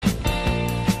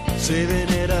saving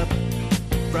it up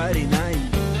Friday night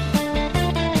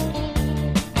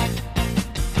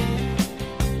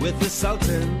with the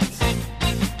Sultans,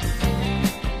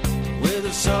 with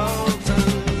the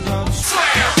Sultans of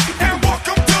Slam, and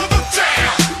welcome to the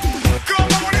jam.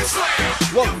 Come on and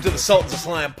slam. Welcome to the Sultans of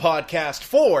Slam podcast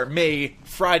for May,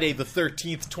 Friday the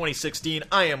 13th, 2016.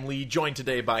 I am Lee, joined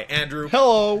today by Andrew.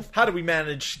 Hello. How do we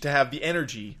manage to have the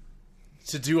energy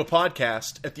to do a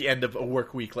podcast at the end of a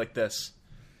work week like this?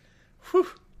 Whew.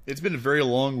 It's been a very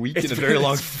long week and a very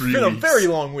long 3 weeks. It's been a very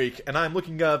long week, and I'm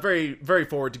looking very, very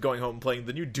forward to going home and playing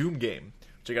the new Doom game,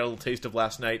 which I got a little taste of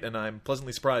last night, and I'm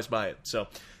pleasantly surprised by it. So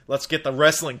let's get the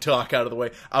wrestling talk out of the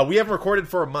way. We haven't recorded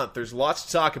for a month. There's lots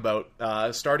to talk about,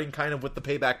 starting kind of with the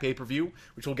Payback pay-per-view,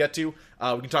 which we'll get to. We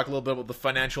can talk a little bit about the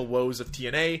financial woes of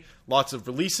TNA, lots of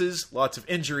releases, lots of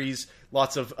injuries,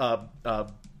 lots of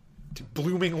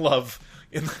blooming love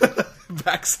in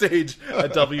backstage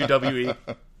at WWE.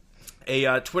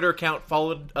 A Twitter account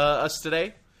followed us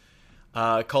today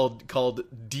called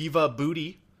Diva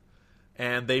Booty,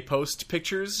 and they post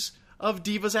pictures of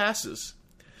divas' asses.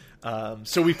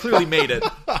 So we clearly made it.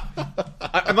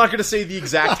 I'm not going to say the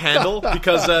exact handle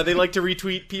because they like to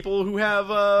retweet people who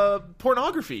have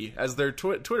pornography as their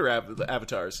Twitter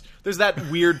avatars. There's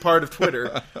that weird part of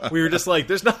Twitter where you're just like,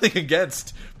 there's nothing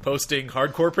against posting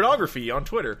hardcore pornography on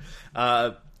Twitter.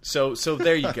 So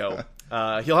there you go.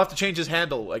 He'll have to change his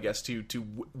handle, I guess, to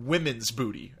women's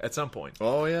booty at some point.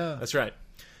 Oh, yeah. That's right.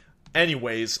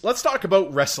 Anyways, let's talk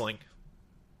about wrestling.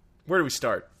 Where do we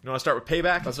start? You want to start with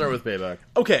Payback? I'll start with Payback.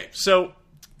 Okay, so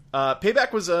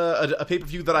Payback was a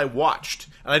pay-per-view that I watched.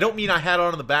 And I don't mean I had it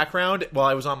on in the background while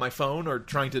I was on my phone or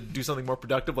trying to do something more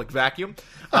productive like vacuum.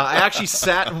 I actually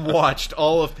sat and watched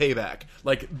all of Payback.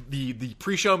 Like, the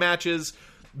pre-show matches,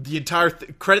 the entire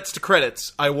credits to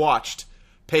credits, I watched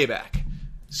Payback.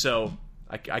 So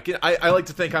I like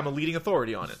to think I'm a leading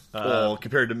authority on it. Well,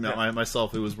 compared to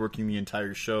myself, who was working the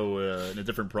entire show in a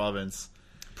different province.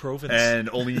 And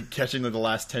only catching the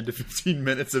last 10 to 15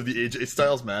 minutes of the AJ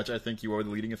Styles match, I think you are the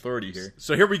leading authority here.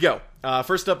 So here we go.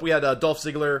 First up, we had Dolph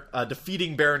Ziggler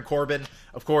defeating Baron Corbin.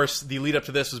 Of course, the lead up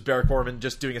to this was Baron Corbin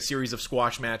just doing a series of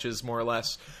squash matches, more or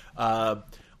less,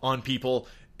 on people.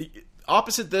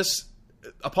 Opposite this,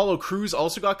 Apollo Crews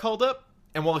also got called up.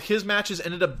 And while his matches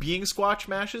ended up being squash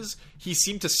matches, he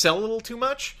seemed to sell a little too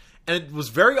much. And it was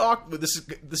very awkward. This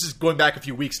is going back a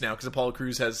few weeks now because Apollo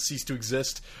Crews has ceased to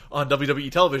exist on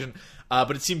WWE television.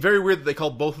 But it seemed very weird that they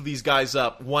called both of these guys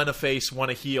up, one a face, one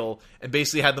a heel, and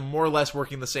basically had them more or less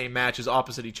working the same matches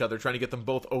opposite each other, trying to get them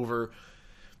both over.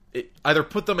 It either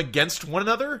put them against one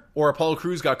another, or Apollo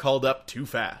Crews got called up too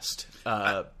fast.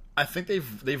 I think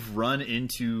they've run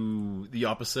into the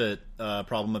opposite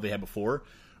problem that they had before,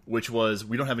 which was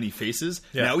we don't have any faces.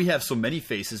 Yeah. Now we have so many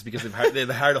faces because they've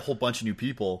hired a whole bunch of new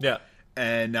people. Yeah.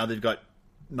 And now they've got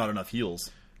not enough heels.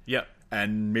 Yeah.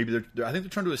 And maybe I think they're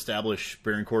trying to establish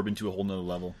Baron Corbin to a whole nother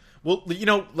level. Well,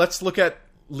 let's look at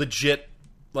legit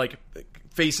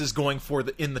faces going for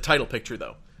in the title picture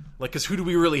though. Because who do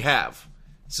we really have?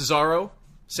 Cesaro,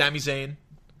 Sami Zayn,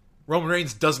 Roman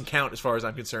Reigns doesn't count as far as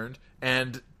I'm concerned,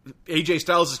 and AJ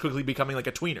Styles is quickly becoming like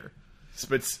a tweener.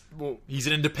 But he's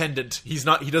an independent. He's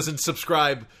not. He doesn't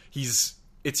subscribe.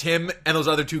 It's him and those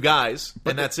other two guys,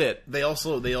 and that's it. They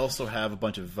also have a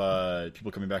bunch of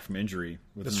people coming back from injury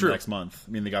within the true. next month.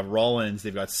 I mean, they got Rollins,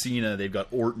 they've got Cena, they've got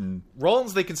Orton.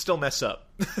 Rollins, they can still mess up.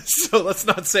 So let's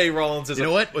not say Rollins is. You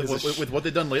know what? With what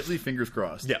they've done lately, fingers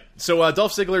crossed. Yeah. So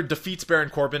Dolph Ziggler defeats Baron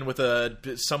Corbin with a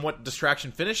somewhat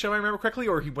distraction finish, if I remember correctly,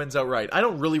 or he wins outright. I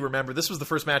don't really remember. This was the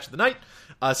first match of the night.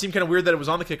 Seemed kind of weird that it was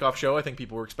on the kickoff show. I think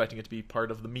people were expecting it to be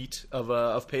part of the meat of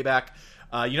Payback.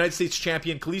 United States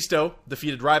champion Kalisto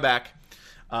defeated Ryback.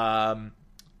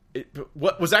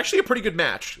 What was actually a pretty good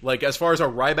match, like as far as our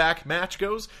Ryback match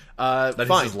goes. That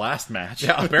is his last match.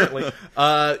 Yeah, apparently.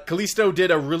 Kalisto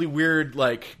did a really weird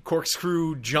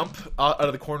corkscrew jump out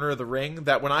of the corner of the ring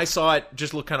that when I saw it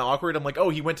just looked kind of awkward. I'm like, oh,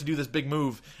 he went to do this big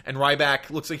move, and Ryback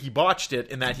looks like he botched it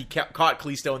in that he caught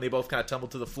Kalisto and they both kind of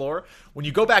tumbled to the floor. When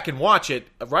you go back and watch it,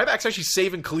 Ryback's actually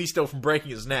saving Kalisto from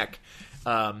breaking his neck.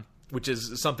 Which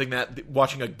is something that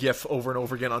watching a GIF over and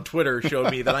over again on Twitter showed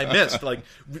me that I missed.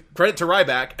 Credit to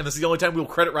Ryback, and this is the only time we'll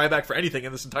credit Ryback for anything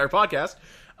in this entire podcast.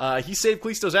 He saved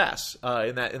Kalisto's ass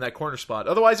in that corner spot.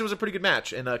 Otherwise, it was a pretty good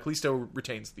match, and Kalisto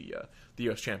retains the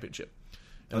U.S. Championship.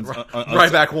 And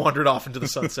Ryback wandered off into the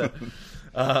sunset.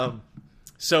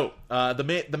 So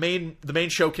the main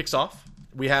show kicks off.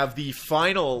 We have the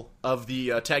final of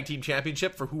the Tag Team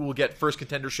Championship for who will get first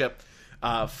contendership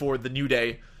for the New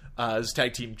Day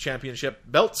Tag Team Championship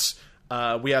belts.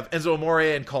 We have Enzo Amore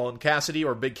and Colin Cassidy,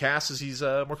 or Big Cass as he's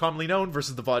more commonly known,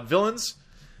 versus the Vaudevillains.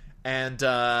 And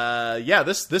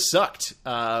this sucked,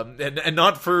 and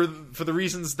not for the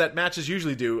reasons that matches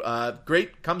usually do.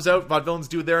 Great, comes out, Vaudevillains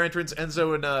do their entrance,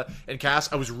 Enzo and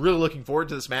Cass. I was really looking forward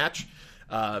to this match.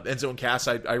 Enzo and Cass,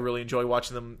 I really enjoy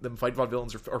watching them fight.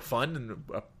 Vaudevillains are fun and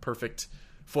a perfect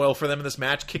foil for them in this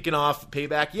match. Kicking off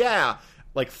Payback,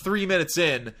 like 3 minutes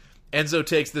in, Enzo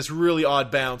takes this really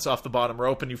odd bounce off the bottom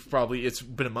rope, and it's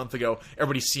been a month ago.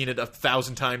 Everybody's seen it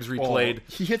 1,000 times replayed.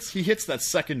 He hits that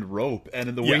second rope, and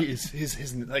in the way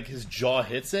his jaw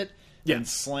hits it, and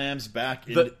slams back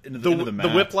into the mat.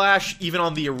 The whiplash, even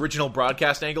on the original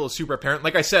broadcast angle, is super apparent.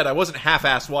 Like I said, I wasn't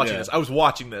half-assed watching this. I was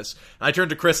watching this. And I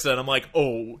turned to Krista, and I'm like,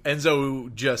 oh,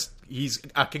 Enzo he's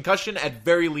a concussion, at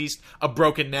very least a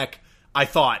broken neck, I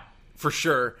thought, for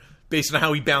sure, based on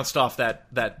how he bounced off that.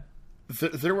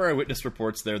 There were eyewitness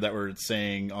reports there that were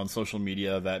saying on social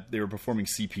media that they were performing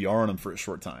CPR on him for a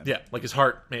short time. Yeah, like his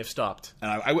heart may have stopped.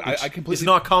 And I completely... It's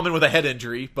not common with a head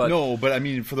injury, but... No, but I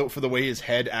mean, for the way his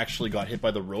head actually got hit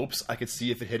by the ropes, I could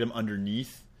see if it hit him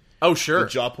underneath Oh, sure. The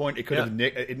jaw point, it could have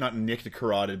not nicked a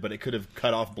carotid, but it could have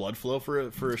cut off blood flow for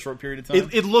a short period of time.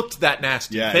 It looked that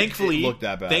nasty. Yeah, thankfully, it looked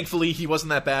that bad. Thankfully, he wasn't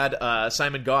that bad.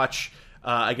 Simon Gotch,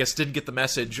 I guess, didn't get the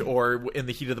message, or in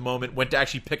the heat of the moment, went to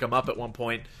actually pick him up at one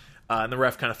point. And the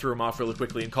ref kind of threw him off really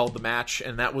quickly and called the match,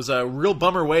 and that was a real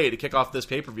bummer way to kick off this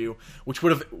pay-per-view,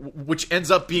 which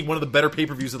ends up being one of the better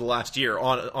pay-per-views of the last year,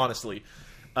 honestly.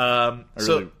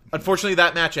 So unfortunately,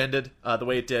 that match ended the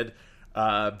way it did.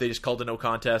 They just called a no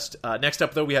contest. Next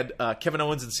up, though, we had Kevin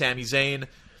Owens and Sami Zayn.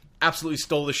 Absolutely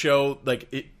stole the show.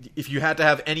 If you had to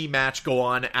have any match go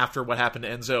on after what happened to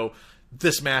Enzo,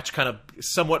 this match kind of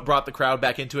somewhat brought the crowd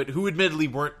back into it, who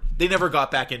admittedly they never got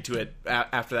back into it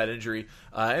after that injury.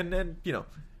 And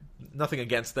nothing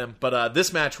against them. But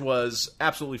this match was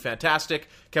absolutely fantastic.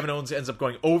 Kevin Owens ends up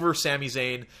going over Sami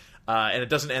Zayn. And it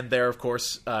doesn't end there, of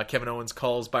course. Kevin Owens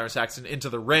calls Byron Saxton into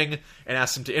the ring and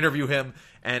asks him to interview him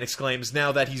and exclaims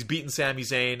now that he's beaten Sami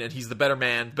Zayn and he's the better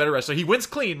man, better wrestler. He wins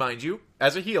clean, mind you,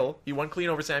 as a heel. He won clean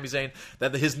over Sami Zayn.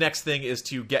 That his next thing is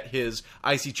to get his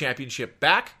IC championship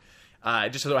back. It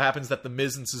just so happens that The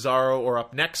Miz and Cesaro are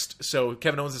up next, so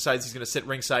Kevin Owens decides he's going to sit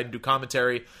ringside and do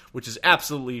commentary, which is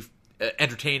absolutely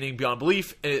entertaining beyond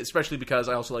belief, especially because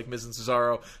I also like Miz and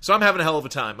Cesaro. So I'm having a hell of a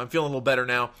time. I'm feeling a little better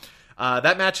now.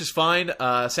 That match is fine.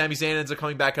 Sami Zayn ends up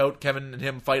coming back out. Kevin and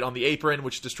him fight on the apron,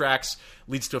 which distracts,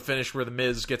 leads to a finish where The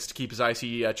Miz gets to keep his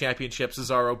IC championship.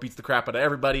 Cesaro beats the crap out of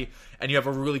everybody, and you have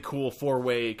a really cool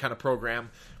four-way kind of program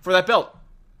for that belt.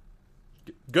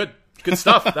 Good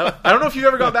stuff. I don't know if you've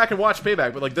ever gone back and watched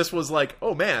Payback, but this was like,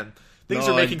 oh man, things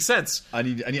are making sense. I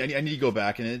need to go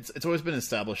back, and it's always been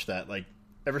established that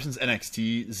ever since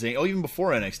NXT, even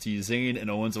before NXT, Zayn and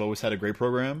Owens have always had a great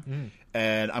program,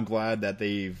 and I'm glad that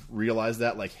they've realized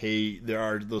that. Hey, there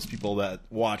are those people that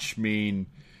watch main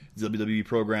WWE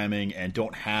programming and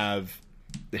don't have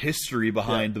the history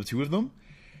behind the two of them,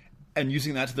 and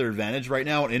using that to their advantage right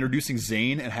now, and introducing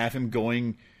Zayn and have him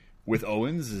going with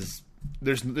Owens is.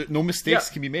 There's no mistakes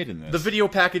can be made in this. The video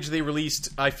package they released,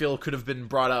 I feel, could have been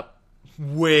brought up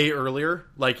way earlier,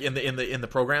 in the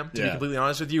program. To be completely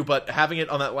honest with you, but having it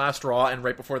on that last Raw and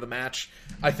right before the match,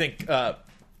 I think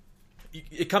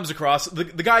it comes across. The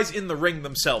guys in the ring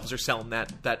themselves are selling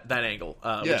that angle,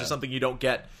 which is something you don't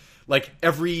get.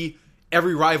 Every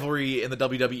rivalry in the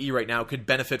WWE right now could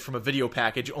benefit from a video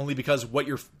package, only because what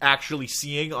you're actually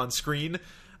seeing on screen.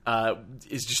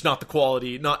 Is just not the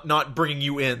quality, not bringing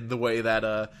you in the way that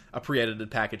a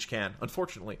pre-edited package can,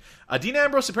 unfortunately. Dean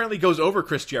Ambrose apparently goes over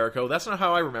Chris Jericho. That's not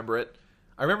how I remember it.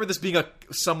 I remember this being a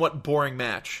somewhat boring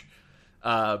match.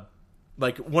 One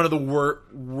of the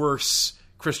worst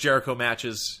Chris Jericho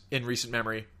matches in recent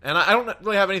memory. And I don't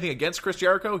really have anything against Chris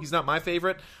Jericho. He's not my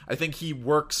favorite. I think he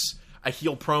works a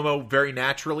heel promo very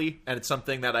naturally, and it's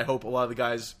something that I hope a lot of the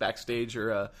guys backstage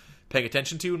are paying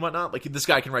attention to and whatnot. This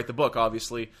guy can write the book,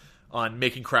 obviously, on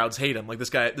making crowds hate him.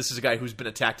 This is a guy who's been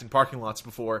attacked in parking lots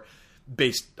before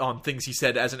based on things he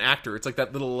said as an actor. It's like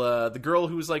that little the girl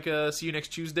who was see you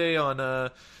next Tuesday on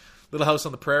Little House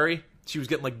on the Prairie. She was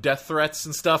getting death threats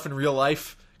and stuff in real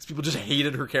life because people just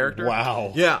hated her character.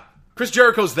 Wow. Yeah. Chris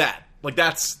Jericho's that.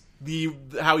 That's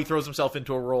how he throws himself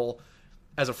into a role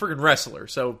as a friggin' wrestler.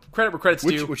 So credit where credit's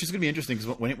due. Which is going to be interesting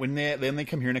because when they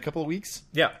come here in a couple of weeks,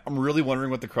 I'm really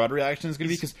wondering what the crowd reaction is going to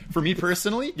be. Because for me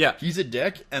personally, he's a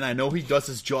dick, and I know he does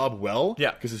his job well.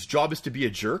 Yeah, because his job is to be a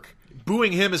jerk.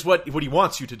 Booing him is what he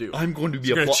wants you to do. I'm going to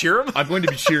be cheer him. I'm going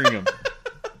to be cheering him.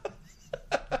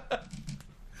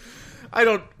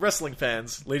 Wrestling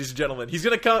fans, ladies and gentlemen, he's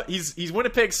gonna come. He's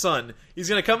Winnipeg's son. He's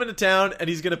gonna come into town and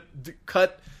he's gonna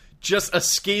cut just a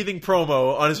scathing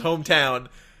promo on his hometown.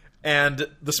 and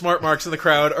the smart marks in the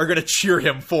crowd are going to cheer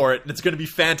him for it, and it's going to be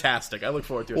fantastic. I look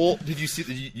forward to it. Well, did you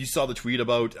see? You saw the tweet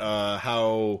about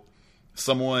how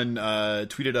someone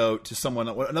tweeted out to someone,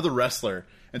 another wrestler,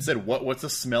 and said, "What's the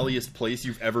smelliest place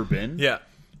you've ever been?" Yeah.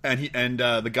 And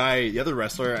the other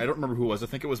wrestler, I don't remember who it was. I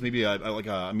think it was maybe a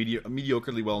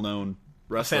mediocrely well known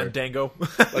wrestler, Fandango.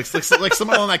 like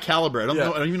someone on that caliber. I don't Yeah.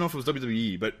 know. I don't even know if it was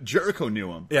WWE, but Jericho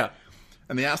knew him. Yeah.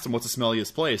 And they asked him, "What's the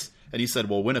smelliest place?" And he said,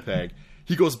 "Well, Winnipeg."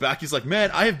 He goes back. He's like,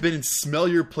 "Man, I have been in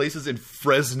smellier places in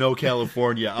Fresno,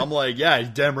 California." I'm like, "Yeah,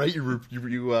 damn right. You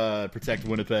protect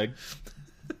Winnipeg."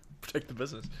 Protect the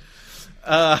business.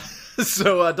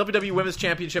 So WWE Women's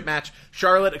Championship match.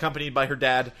 Charlotte, accompanied by her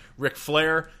dad, Ric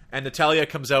Flair, and Natalya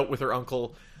comes out with her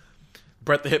uncle,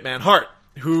 Bret the Hitman Hart,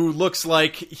 who looks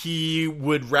like he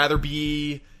would rather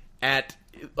be at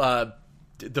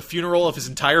the funeral of his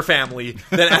entire family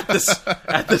than at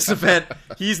this event.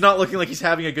 He's not looking like he's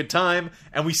having a good time,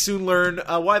 and we soon learn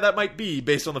why that might be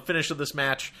based on the finish of this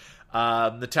match.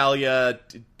 Natalya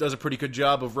does a pretty good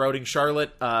job of routing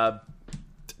Charlotte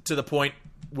to the point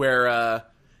where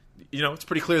it's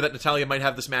pretty clear that Natalya might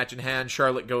have this match in hand.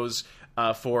 Charlotte goes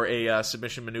for a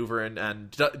submission maneuver, and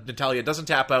Natalya doesn't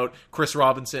tap out. Chris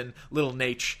Robinson, Little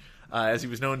Nate, as he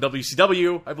was known in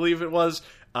WCW, I believe it was,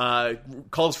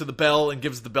 calls for the bell and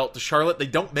gives the belt to Charlotte. They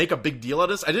don't make a big deal out of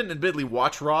this. I didn't admittedly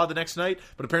watch Raw the next night,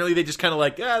 but apparently they just kind of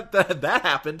like, that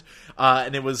happened.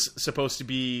 And it was supposed to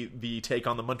be the take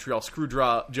on the Montreal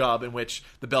Screwjob, in which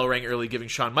the bell rang early, giving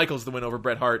Shawn Michaels the win over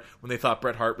Bret Hart when they thought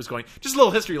Bret Hart was going. Just a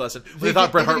little history lesson. They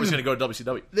thought Bret Hart was going to go to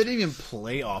WCW. They didn't even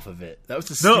play off of it. That was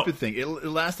the stupid thing. It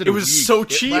lasted a week. It was so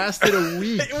cheap. It lasted a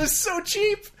week. It was so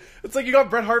cheap. It's like you got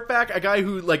Bret Hart back, a guy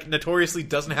who like notoriously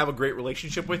doesn't have a great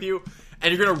relationship with you,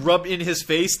 and you're gonna rub in his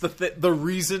face the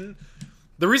reason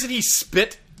he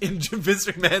spit in Vince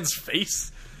McMahon's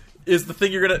face is the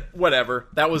thing you're gonna whatever.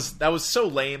 That was so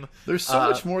lame. There's so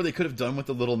much more they could have done with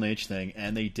the Little Nate thing,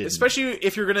 and they didn't. Especially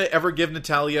if you're gonna ever give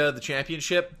Natalya the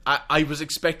championship. I was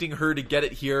expecting her to get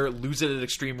it here, lose it at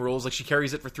Extreme Rules. Like, she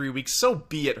carries it for 3 weeks. So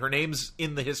be it. Her name's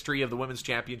in the history of the women's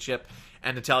championship,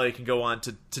 and Natalya can go on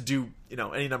to do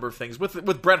any number of things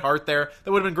with Bret Hart there.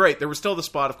 That would have been great. There was still the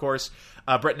spot, of course.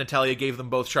 Bret and Natalya gave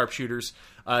them both sharpshooters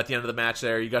at the end of the match.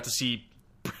 There, you got to see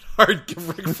Bret Hart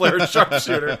give Ric Flair a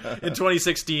sharpshooter in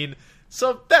 2016.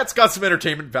 So that's got some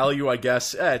entertainment value, I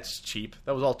guess. It's cheap.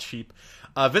 That was all cheap.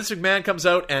 Vince McMahon comes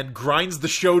out and grinds the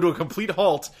show to a complete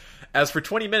halt, as for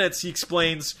 20 minutes he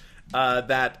explains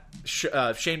that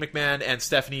Shane McMahon and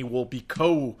Stephanie will be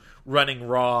co-running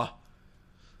Raw.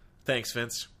 Thanks,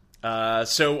 Vince.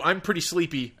 So I'm pretty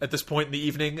sleepy at this point in the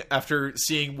evening after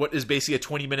seeing what is basically a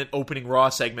 20-minute opening Raw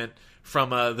segment from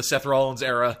the Seth Rollins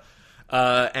era.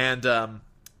 And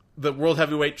the World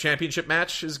Heavyweight Championship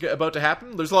match is about to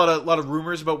happen. There's a lot of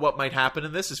rumors about what might happen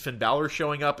in this. Is Finn Balor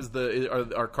showing up?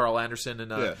 Are Carl Anderson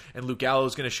and Luke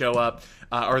Gallows going to show up?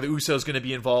 Are the Usos going to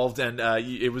be involved? And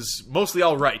it was mostly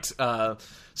all right.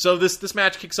 So this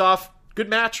match kicks off. Good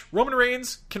match. Roman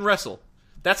Reigns can wrestle.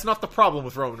 That's not the problem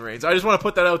with Roman Reigns. I just want to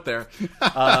put that out there.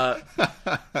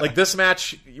 Like, this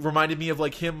match reminded me of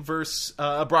like him versus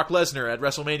Brock Lesnar at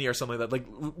WrestleMania or something like that.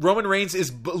 Like, Roman Reigns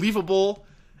is believable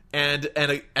and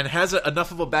has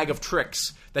enough of a bag of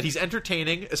tricks that he's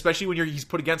entertaining, especially when he's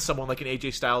put against someone like an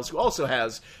AJ Styles, who also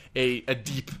has a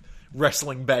deep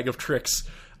wrestling bag of tricks,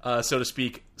 so to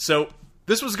speak. So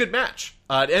this was a good match.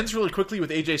 It ends really quickly with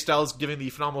AJ Styles giving the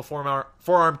phenomenal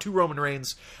forearm to Roman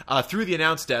Reigns through the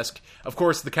announce desk. Of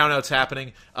course, the countouts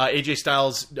happening. AJ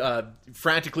Styles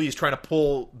frantically is trying to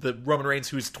pull the Roman Reigns,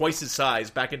 who's twice his size,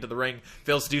 back into the ring.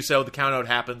 Fails to do so. The countout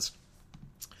happens.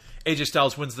 AJ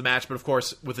Styles wins the match, but of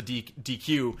course, with a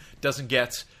DQ, doesn't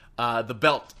get the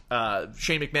belt.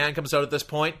 Shane McMahon comes out at this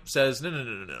point, says,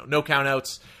 no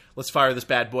countouts. Let's fire this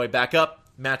bad boy back up.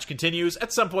 Match continues.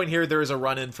 At some point here, there is a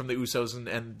run-in from the Usos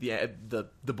and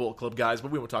the Bullet Club guys, but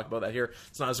we won't talk about that here.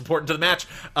 It's not as important to the match.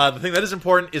 The thing that is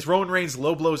important is Roman Reigns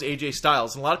low blows AJ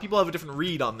Styles. And a lot of people have a different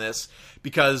read on this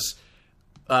because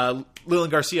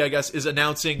Leland Garcia, I guess, is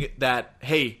announcing that,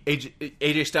 hey,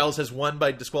 AJ Styles has won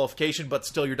by disqualification, but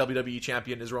still your WWE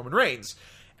champion is Roman Reigns.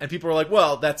 And people are like,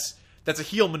 well, that's a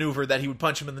heel maneuver that he would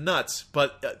punch him in the nuts.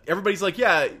 But everybody's like,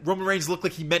 yeah, Roman Reigns looked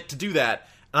like he meant to do that.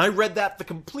 And I read that the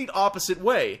complete opposite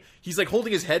way. He's like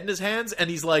holding his head in his hands, and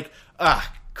he's like,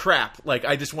 crap. Like,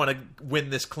 I just want to win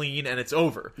this clean, and it's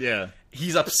over. Yeah.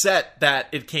 He's upset that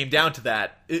it came down to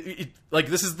that. Like,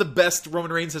 this is the best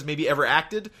Roman Reigns has maybe ever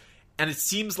acted, and it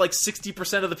seems like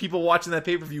 60% of the people watching that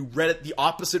pay-per-view read it the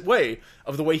opposite way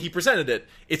of the way he presented it.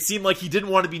 It seemed like he didn't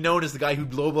want to be known as the guy who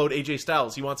low-blowed AJ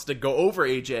Styles. He wants to go over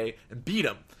AJ and beat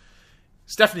him.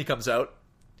 Stephanie comes out.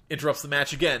 interrupts the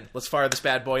match again. Let's fire this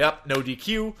bad boy up. No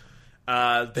DQ.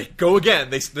 They go again.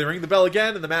 They ring the bell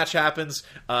again, and the match happens.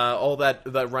 All that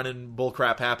run-in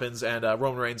bullcrap happens, and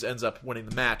Roman Reigns ends up winning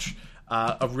the match.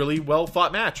 A really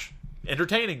well-fought match.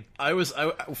 Entertaining.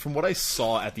 From what I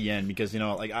saw at the end, because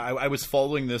I was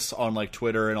following this on like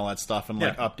Twitter and all that stuff and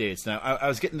like updates. Now I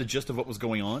was getting the gist of what was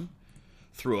going on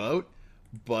throughout,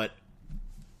 but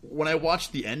when I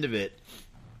watched the end of it,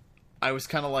 I was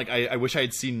kind of like, I wish I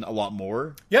had seen a lot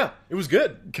more. Yeah, it was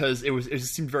good because it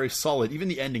just seemed very solid. Even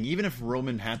the ending, even if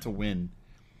Roman had to win,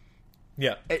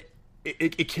 yeah,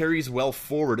 it carries well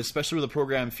forward, especially with a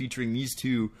program featuring these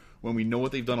two when we know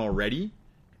what they've done already.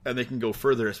 And they can go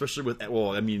further, especially with...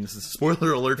 Well, I mean, this is a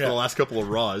spoiler alert for the last couple of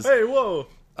Raws. Hey, whoa!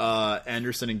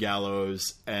 Anderson and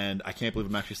Gallows, and I can't believe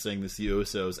I'm actually saying this, the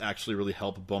Usos actually really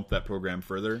help bump that program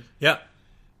further. Yeah.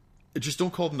 Just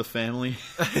don't call them the family.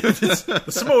 The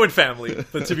Samoan family,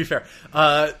 but to be fair.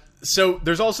 So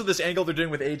there's also this angle they're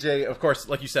doing with AJ. Of course,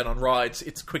 like you said, on Raw,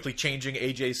 it's quickly changing.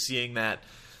 AJ's seeing that,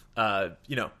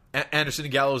 Anderson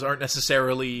and Gallows aren't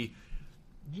necessarily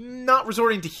not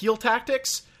resorting to heel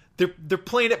tactics. They're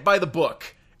playing it by the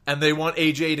book, and they want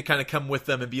AJ to kind of come with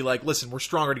them and be like, listen, we're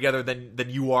stronger together than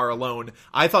you are alone.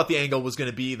 I thought the angle was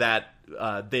going to be that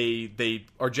they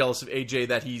are jealous of AJ,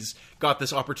 that he's got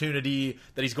this opportunity,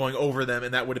 that he's going over them,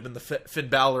 and that would have been the Finn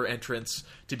Balor entrance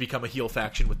to become a heel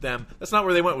faction with them. That's not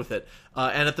where they went with it.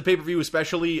 And at the pay-per-view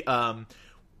especially,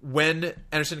 when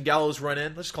Anderson and Gallows run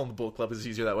in, let's just call them the Bullet Club, it's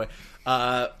easier that way.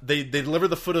 They deliver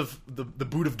the foot of the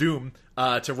boot of doom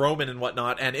to Roman and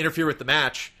whatnot, and interfere with the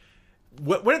match.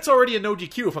 When it's already a no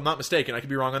DQ, if I'm not mistaken, I could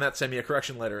be wrong on that. Send me a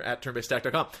correction letter at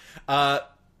turnbasedstack.com.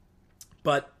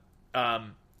 But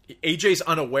AJ's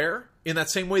unaware in that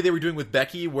same way they were doing with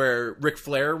Becky, where Ric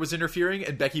Flair was interfering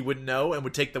and Becky wouldn't know and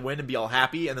would take the win and be all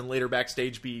happy, and then later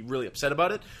backstage be really upset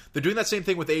about it. They're doing that same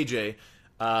thing with AJ.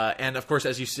 And of course,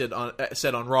 as you said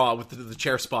on Raw with the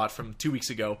chair spot from 2 weeks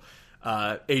ago,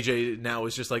 AJ now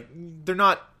is just like, they're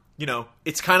not,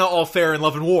 it's kind of all fair in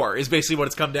love and war is basically what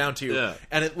it's come down to. Yeah.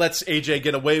 And it lets AJ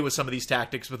get away with some of these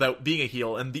tactics without being a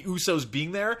heel. And the Usos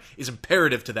being there is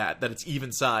imperative to that it's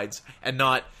even sides and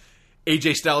not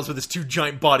AJ Styles with his two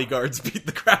giant bodyguards beat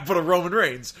the crap out of Roman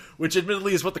Reigns, which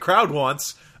admittedly is what the crowd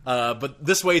wants. But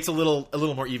this way it's a little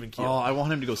more even keel. Oh, I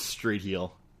want him to go straight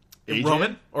heel. AJ?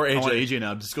 Roman or AJ? I want AJ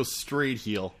now. Just go straight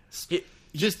heel.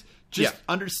 Just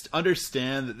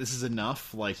understand that this is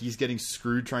enough. Like, he's getting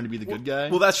screwed trying to be the good guy.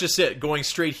 Well, that's just it. Going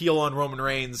straight heel on Roman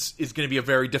Reigns is going to be a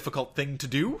very difficult thing to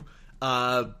do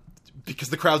because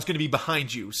the crowd's going to be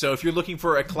behind you. So if you're looking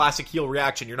for a classic heel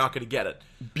reaction, you're not going to get it.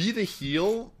 Be the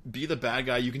heel, be the bad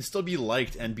guy. You can still be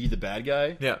liked and be the bad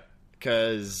guy. Yeah.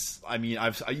 Because, I mean,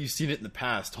 you've seen it in the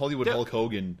past. Hollywood Hulk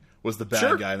Hogan was the bad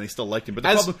Sure. guy, and they still liked him. But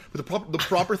the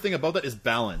proper thing about that is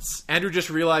balance. Andrew just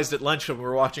realized at lunch when we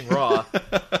were watching Raw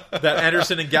that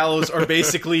Anderson and Gallows are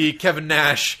basically Kevin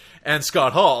Nash and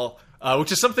Scott Hall,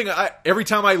 which is something every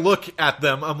time I look at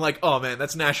them, I'm like, oh man,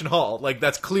 that's Nash and Hall. Like,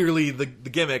 that's clearly the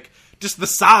gimmick. Just the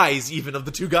size even of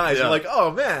the two guys. Yeah. You're like,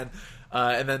 oh man.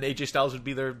 And then AJ Styles would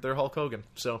be their Hulk Hogan.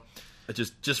 So It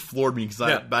just floored me because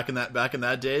Yeah. back in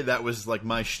that day, that was like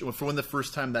my for when the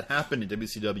first time that happened in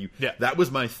WCW. Yeah. That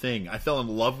was my thing. I fell in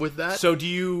love with that. So do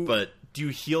you But-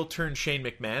 heel turn Shane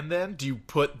McMahon then? Do you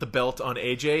put the belt on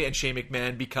AJ and Shane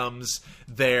McMahon becomes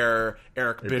their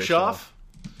Eric Bischoff?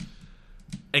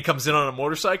 And comes in on a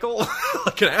motorcycle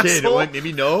like an asshole?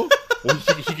 Maybe no. Well,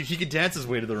 he could dance his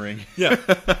way to the ring. Yeah.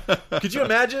 Could you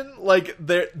imagine, like,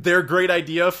 their great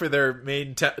idea for their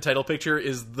main title picture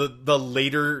is the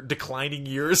later declining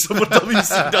years of what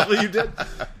WCW did?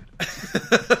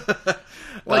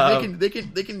 Like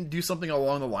they can do something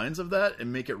along the lines of that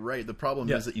and make it right. The problem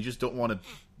Yeah. is that you just don't want to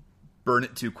burn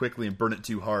it too quickly and burn it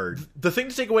too hard. The thing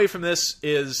to take away from this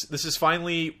is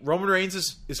finally Roman Reigns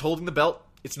is holding the belt.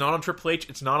 It's not on Triple H.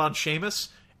 It's not on Sheamus.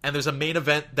 And there's a main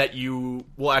event that you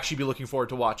will actually be looking forward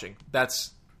to watching. That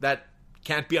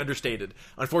can't be understated.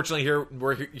 Unfortunately, here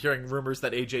we're hearing rumors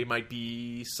that AJ might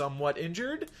be somewhat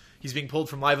injured. He's being pulled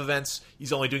from live events.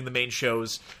 He's only doing the main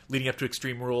shows leading up to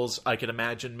Extreme Rules. I can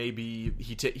imagine maybe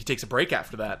he takes a break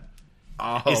after that.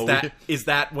 Oh, Is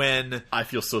that when? I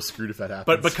feel so screwed if that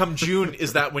happens. But come June,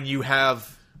 is that when you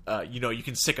have you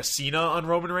can sick a Cena on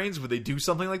Roman Reigns? Would they do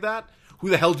something like that? Who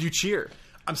the hell do you cheer?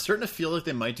 I'm starting to feel like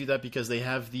they might do that because they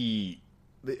have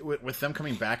with them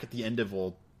coming back at the end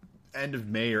of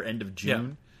May or end of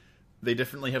June. They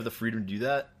definitely have the freedom to do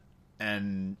that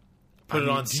and Put it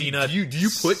on Cena. Do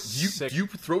you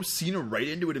throw Cena right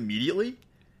into it immediately?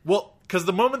 Well, because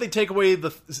the moment they take away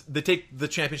the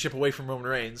championship away from Roman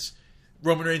Reigns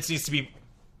needs to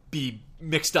be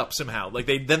mixed up somehow. Like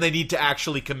they need to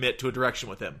actually commit to a direction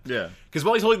with him. Yeah. Because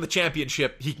while he's holding the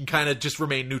championship, he can kind of just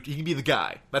remain neutral. He can be the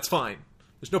guy. That's fine.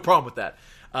 There's no problem with that.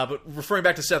 But referring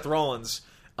back to Seth Rollins,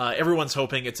 everyone's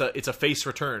hoping it's a face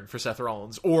return for Seth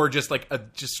Rollins, or just like a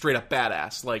just straight up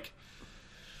badass. Like,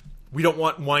 we don't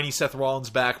want whiny Seth Rollins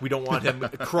back. We don't want him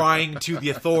crying to the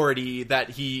authority that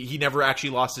he never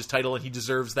actually lost his title and he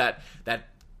deserves that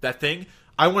thing.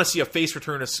 I want to see a face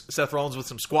return of Seth Rollins with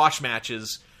some squash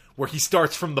matches where he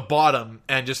starts from the bottom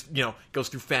and just, goes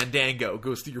through Fandango,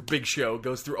 goes through your Big Show,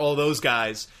 goes through all those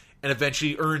guys, and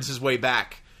eventually earns his way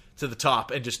back to the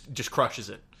top and just crushes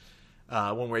it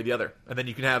one way or the other. And then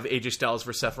you can have AJ Styles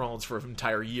versus Seth Rollins for an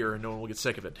entire year and no one will get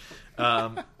sick of it.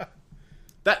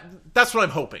 That's what I'm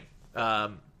hoping.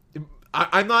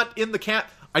 I'm not in the camp.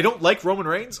 I don't like Roman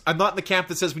Reigns. I'm not in the camp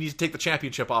that says we need to take the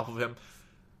championship off of him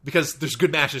because there's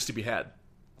good matches to be had.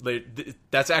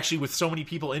 That's actually, with so many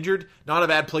people injured, not a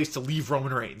bad place to leave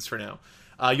Roman Reigns for now.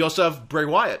 You also have Bray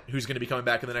Wyatt, who's going to be coming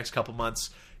back in the next couple months.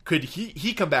 Could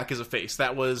he come back as a face?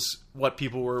 That was what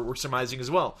people were surmising as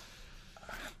well.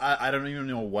 I don't even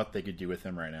know what they could do with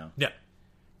him right now. Yeah.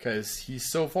 Because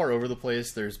he's so far over the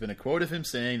place. There's been a quote of him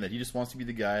saying that he just wants to be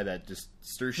the guy that just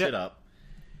stirs shit up.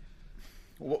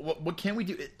 What can we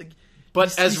do?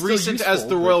 But as recent as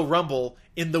the Royal Rumble,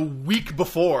 in the week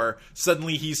before,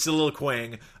 suddenly he's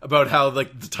soliloquying about how the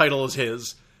title is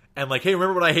his. And hey,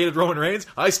 remember when I hated Roman Reigns?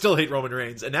 I still hate Roman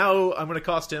Reigns. And now I'm going to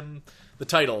cost him the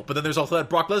title. But then there's also that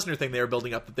Brock Lesnar thing they were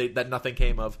building up that nothing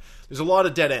came of. There's a lot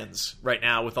of dead ends right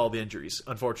now with all the injuries,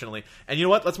 unfortunately. And you know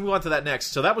what? Let's move on to that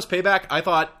next. So that was Payback. I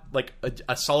thought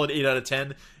a solid 8 out of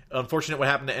 10. Unfortunate what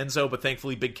happened to Enzo, but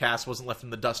thankfully Big Cass wasn't left in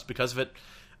the dust because of it.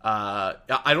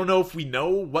 I don't know if we know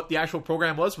what the actual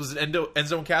program was. Was it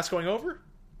Enzo and Cass going over?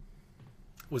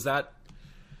 Was that?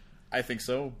 I think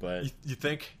so, but you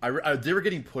think they were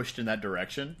getting pushed in that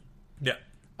direction? Yeah,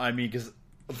 I mean, because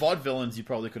Vaudevillains you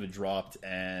probably could have dropped,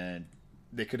 and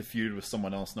they could have feuded with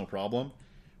someone else, no problem.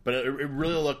 But it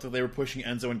really looked like they were pushing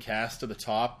Enzo and Cass to the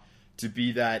top to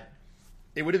be that.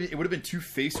 It would have been two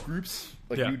face groups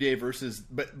New Day versus,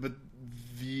 but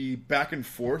the back and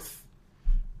forth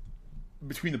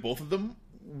between the both of them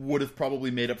would have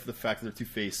probably made up for the fact that they're two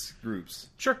face groups.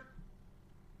 Sure.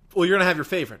 Well, you're going to have your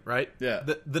favorite, right? Yeah.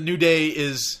 The New Day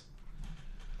is...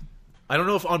 I don't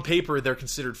know if on paper they're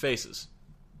considered faces.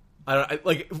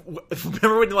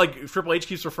 Remember when Triple H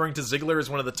keeps referring to Ziggler as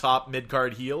one of the top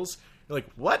mid-card heels? You're like,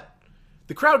 what?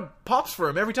 The crowd pops for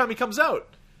him every time he comes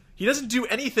out. He doesn't do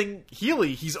anything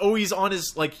heely. He's always on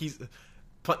his...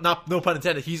 no pun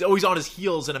intended, he's always on his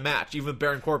heels in a match, even with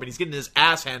Baron Corbin. He's getting his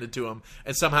ass handed to him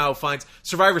and somehow finds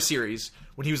Survivor Series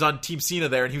when he was on Team Cena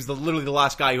there, and he was literally the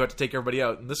last guy who had to take everybody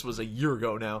out, and this was a year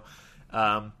ago now.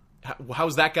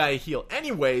 How's that guy a heel?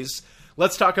 Anyways,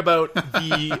 let's talk about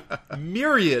the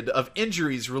myriad of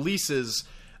injuries, releases,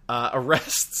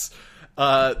 arrests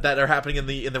that are happening in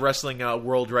the wrestling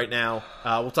world right now.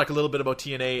 We'll talk a little bit about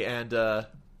TNA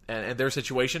and their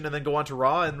situation, and then go on to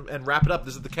Raw and wrap it up.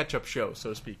 This is the catch-up show,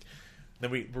 so to speak.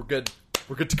 Then we're good.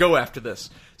 We're good to go after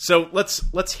this. So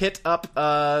let's hit up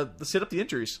the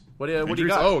injuries. What do you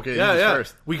got? Oh, okay. Yeah.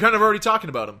 First. We kind of already talking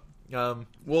about them.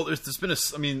 Well, there's been a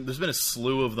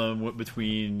slew of them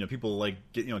between people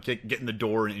getting the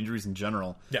door and injuries in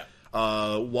general. Yeah.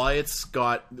 Wyatt's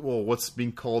got what's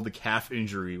being called the calf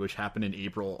injury, which happened on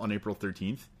April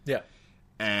 13th. Yeah.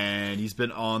 And he's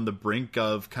been on the brink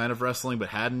of kind of wrestling, but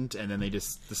hadn't, and then they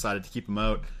just decided to keep him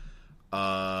out.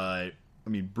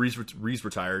 Breeze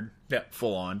retired,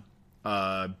 full on.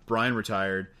 Brian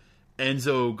retired.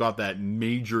 Enzo got that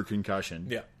major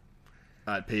concussion,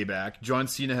 at Payback. John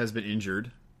Cena has been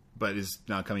injured, but is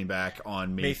now coming back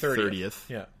on May 30th.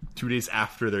 Yeah, 2 days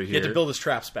after they're here. He had to build his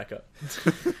traps back up.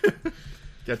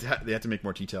 They have to make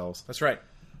more T-Tells. That's right.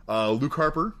 Luke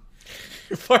Harper.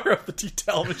 Fire up the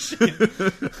T-Towel machine.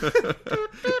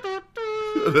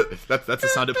 that's the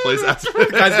sound it plays after.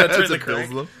 Guys gotta turn the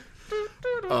crank.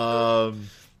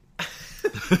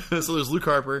 So there's Luke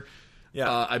Harper.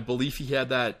 Yeah. I believe he had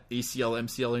that ACL,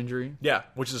 MCL injury. Yeah,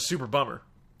 which is a super bummer.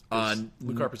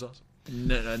 Luke Harper's awesome.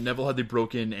 Neville had the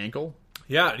broken ankle.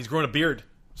 Yeah, and he's growing a beard.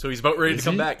 So he's about ready to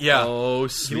come back. Yeah. Oh,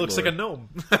 he looks like a gnome.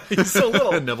 He's so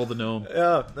little. Neville the gnome.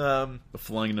 Yeah. The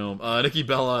flying gnome. Nikki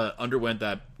Bella underwent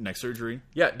that neck surgery.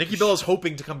 Yeah, Nikki Bella's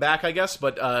hoping to come back, I guess,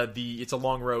 but it's a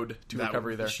long road to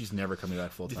recovery there. She's never coming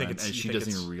back full time, and she think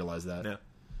doesn't even realize that. Yeah.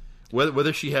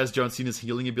 Whether she has John Cena's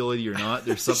healing ability or not,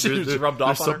 there's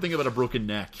something about a broken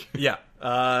neck. Yeah.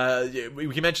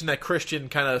 We can mention that Christian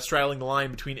kind of straddling the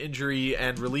line between injury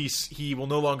and release. He's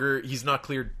not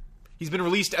cleared. He's been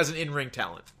released as an in-ring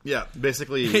talent. Yeah,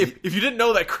 basically. If you didn't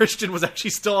know that Christian was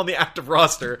actually still on the active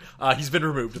roster, he's been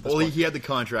removed at this Well, point. he had the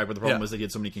contract, but the problem Yeah. was that he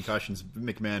had so many concussions.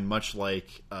 McMahon, much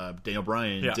like Daniel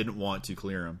Bryan, Yeah. didn't want to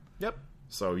clear him. Yep.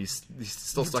 So he's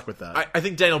still stuck with that. I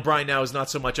think Daniel Bryan now is not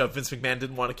so much of Vince McMahon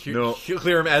didn't want to No.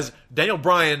 clear him as Daniel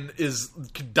Bryan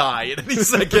could die at any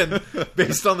second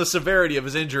based on the severity of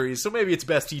his injuries. So maybe it's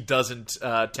best he doesn't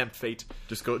tempt fate.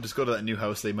 Just go to that new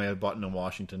house they might have bought in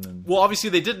Washington. And Well, obviously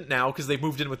they didn't now because they've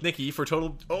moved in with Nikki for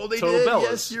total. they total did. Bellas.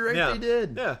 Yes, you're right, Yeah. they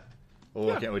did. Yeah,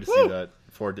 I can't wait to Woo. see that.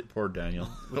 Poor Daniel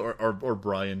or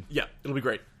Brian. yeah, it'll be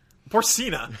great. Poor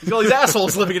Cena. He's got all these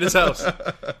assholes living in his house.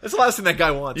 That's the last thing that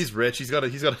guy wants. He's rich. He's got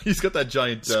that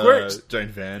giant Squares.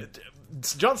 giant van.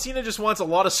 John Cena just wants a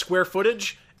lot of square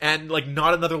footage and like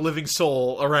not another living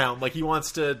soul around. Like he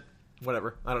wants to,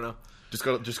 whatever. I don't know. Just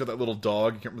got that little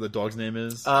dog. I can't remember what the dog's name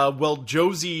is. Well,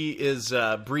 Josie is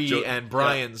Bree and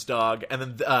Brian's dog, and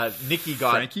then Nikki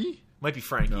got Frankie? Might be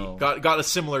Frankie. No. Got a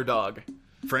similar dog,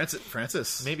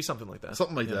 Francis. maybe something like that.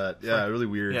 Something like that. Yeah, really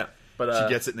weird. Yeah, but she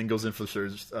gets it and then goes in for the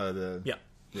surgery. Yeah.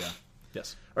 Yeah.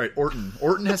 Yes. All right, Orton.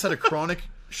 Orton has had a chronic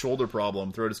shoulder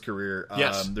problem throughout his career.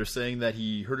 Yes. They're saying that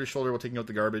he hurt his shoulder while taking out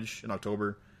the garbage in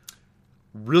October.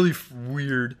 Really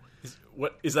weird.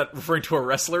 What is that referring to? A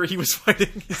wrestler he was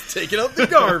fighting? He's taking out the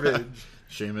garbage.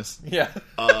 Sheamus. Yeah.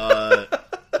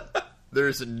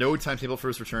 There's no timetable for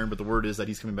his return, but the word is that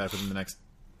he's coming back within the next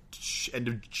end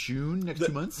of June, next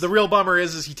 2 months. The real bummer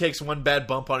is he takes one bad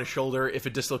bump on his shoulder. If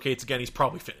it dislocates again, he's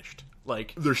probably finished.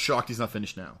 Like, They're shocked he's not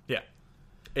finished now. yeah.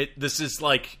 This is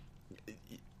like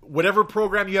whatever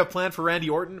program you have planned for Randy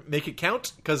Orton, make it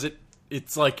count because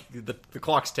it's like the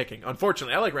clock's ticking.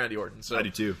 Unfortunately, I like Randy Orton. So I do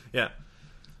too. Yeah.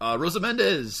 Rosa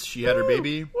Mendez, she had her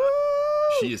baby. Woo!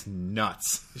 She is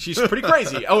nuts. She's pretty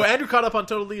crazy. Oh, Andrew caught up on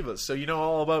Total Divas, so you know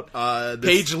all about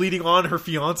Paige leading on her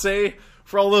fiance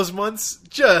for all those months.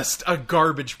 Just a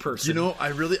garbage person. You know, I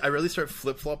really start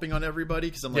flip flopping on everybody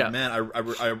because I'm like, Yeah. man,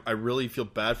 I really feel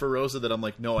bad for Rosa that I'm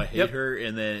like, no, I hate Yep. her,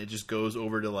 and then it just goes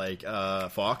over to like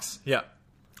Fox. Yeah.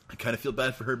 I kind of feel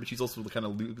bad for her, but she's also kind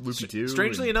of loopy too.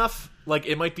 Strangely and- enough, like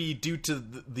it might be due to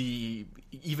the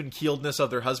even keeledness of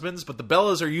their husbands, but the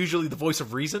Bellas are usually the voice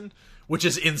of reason, which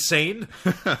is insane.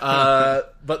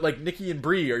 But like Nikki and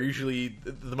Brie are usually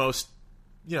the most,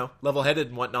 level headed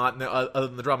and whatnot. And other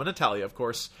than the drama, Natalia, of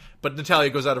course. But Natalia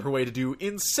goes out of her way to do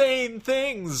insane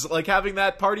things, like having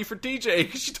that party for TJ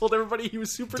because she told everybody he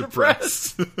was super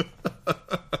depressed.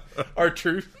 Our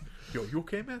truth. Yo, you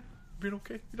okay, man? Being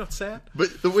okay? You're not sad?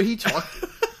 But the way he talked,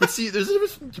 but see, there's a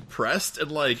difference between depressed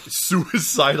and like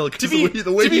suicidal. To be,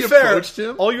 the way to be he fair, approached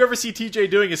him, all you ever see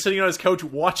TJ doing is sitting on his couch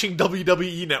watching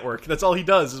WWE Network. That's all he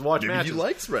does is watch maybe matches. he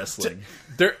likes wrestling.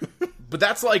 But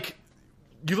that's like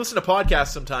you listen to podcasts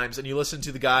sometimes, and you listen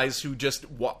to the guys who just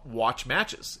watch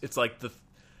matches. It's like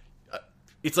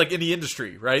it's like in the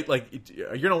industry, right? Like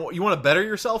you want to better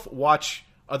yourself, watch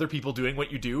other people doing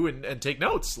what you do, and take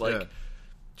notes. Like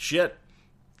shit.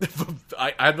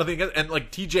 I have nothing against, and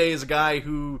like TJ is a guy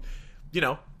who,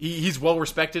 he's well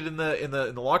respected in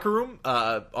the locker room.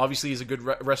 Obviously, he's a good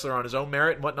wrestler on his own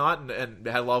merit and whatnot, and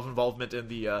had a lot of involvement in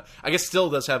the. I guess still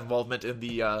does have involvement in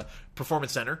the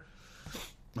performance center.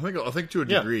 I think to a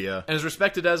degree, yeah. And is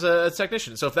respected as a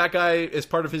technician. So if that guy is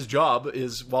part of his job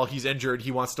is while he's injured,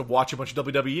 he wants to watch a bunch of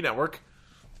WWE Network.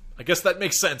 I guess that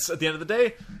makes sense at the end of the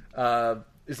day.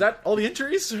 Is that all the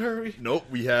injuries? Nope,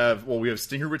 we have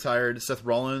Stinger retired, Seth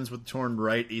Rollins with torn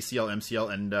right ACL,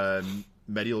 MCL, and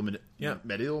medial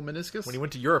meniscus. When he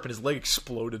went to Europe and his leg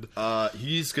exploded.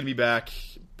 He's going to be back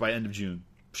by end of June.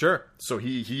 Sure. So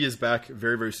he is back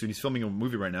very, very soon. He's filming a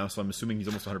movie right now, so I'm assuming he's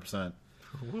almost 100%.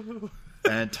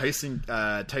 And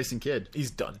Tyson Kidd, He's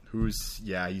done.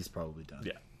 he's probably done.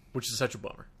 Yeah. Which is such a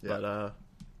bummer. Yeah. But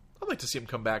I'd like to see him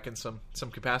come back in some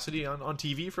capacity on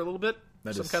TV for a little bit.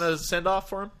 That some is- kind of send off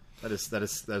for him. That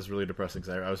is really depressing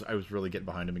because I was really getting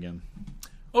behind him again.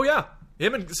 Oh yeah,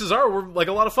 him and Cesaro were like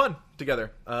a lot of fun together.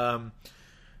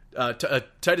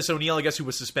 Titus O'Neil, I guess, who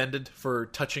was suspended for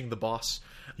touching the boss.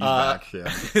 He's back,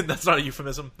 yeah. That's not a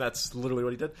euphemism. That's literally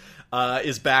what he did.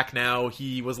 Is back now.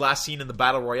 He was last seen in the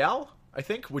Battle Royale, I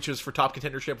think, which was for top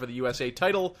contendership for the US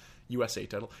title,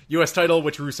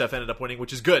 which Rusev ended up winning,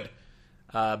 which is good.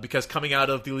 Because coming out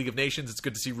of the League of Nations, it's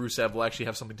good to see Rusev will actually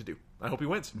have something to do. I hope he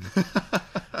wins.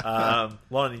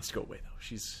 Lana needs to go away, though.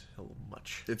 She's a little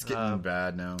much. It's getting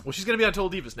bad now. Well, she's going to be on Total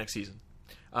Divas next season.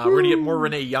 We're going to get more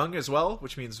Renee Young as well,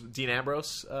 which means Dean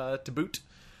Ambrose to boot.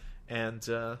 And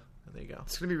there you go.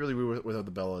 It's going to be really weird without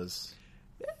the Bellas.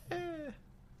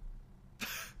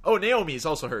 Oh, Naomi is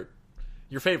also hurt.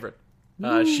 Your favorite.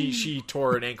 She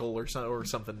tore an ankle or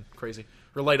something crazy.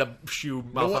 her light up shoe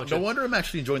malfunction. No wonder I'm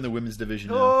actually enjoying the women's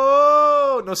division now.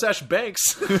 Oh, no Sasha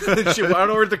Banks. I don't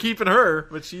know where they're keeping her,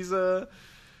 but she's away.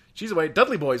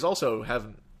 Dudley Boys also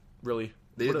haven't really.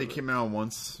 They came out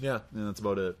once. Yeah. And that's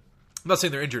about it. I'm not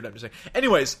saying they're injured. I'm just saying.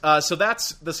 Anyways, so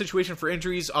that's the situation for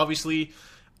injuries. Obviously,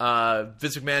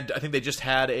 Vince McMahon. I think they just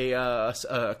had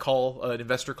a call, an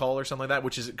investor call or something like that,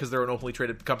 which is because they're an openly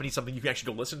traded company, something you can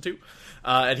actually go listen to.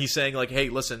 And he's saying like, "Hey,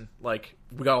 listen, like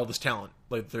we got all this talent.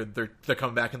 Like they're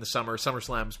coming back in the summer.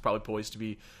 SummerSlam is probably poised to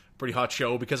be a pretty hot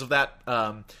show because of that.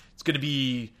 It's going to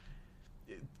be."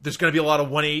 There's going to be a lot of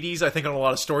 180s, I think, on a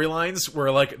lot of storylines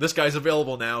where, like, this guy's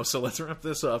available now, so let's wrap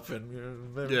this up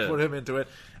and put him into it.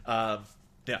 Yeah.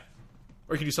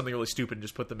 Or you can do something really stupid and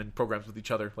just put them in programs with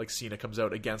each other, like Cena comes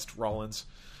out against Rollins.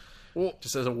 Well,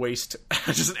 just as a waste,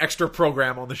 just an extra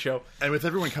program on the show. And with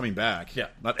everyone coming back, yeah,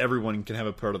 not everyone can have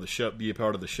a part of the show, be a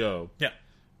part of the show. Yeah.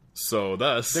 So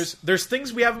thus, there's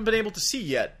things we haven't been able to see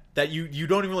yet that you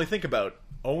don't even really think about.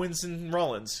 Owens and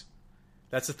Rollins.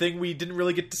 That's the thing we didn't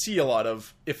really get to see a lot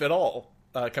of, if at all.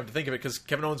 Come to think of it, because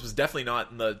Kevin Owens was definitely not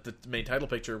in the main title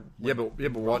picture. Yeah, but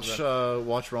watch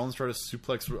Rollins try to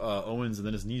suplex Owens and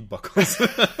then his knee buckles.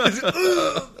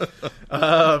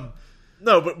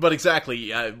 No, but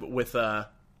exactly. With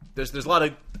there's a lot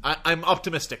of I'm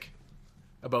optimistic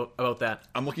about that.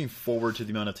 I'm looking forward to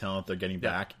the amount of talent they're getting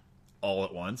back all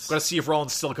at once. Got to see if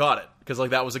Rollins still got it, because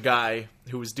like that was a guy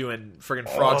who was doing friggin'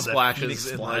 frog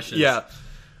splashes. Yeah.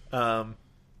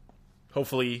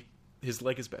 Hopefully his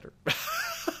leg is better.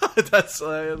 That's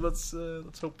let's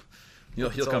hope. He'll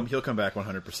come back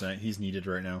 100%. He's needed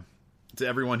right now. To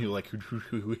everyone who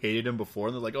hated him before,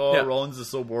 and they're like, "Oh, Rollins is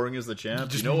so boring as the champ."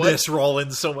 Just miss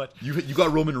Rollins so much. You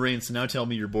got Roman Reigns, so now tell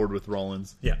me you're bored with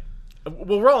Rollins. Yeah.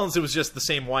 Well, Rollins, it was just the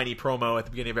same whiny promo at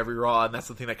the beginning of every Raw, and that's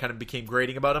the thing that kind of became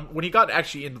grating about him. When he got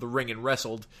actually into the ring and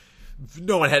wrestled,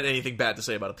 no one had anything bad to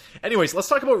say about him. Anyways, let's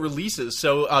talk about releases.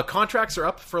 So contracts are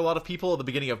up for a lot of people at the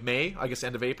beginning of May, I guess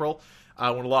end of April,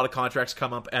 when a lot of contracts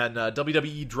come up, and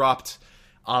WWE dropped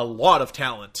a lot of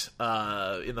talent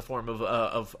in the form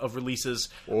of releases.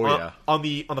 Oh yeah. On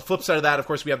the flip side of that, of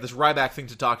course, we have this Ryback thing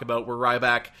to talk about, where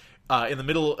Ryback, in the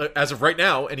middle, as of right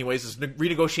now, anyways, is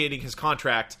renegotiating his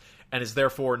contract and is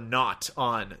therefore not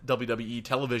on WWE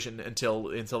television until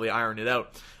they iron it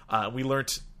out. We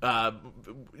learned,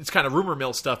 it's kind of rumor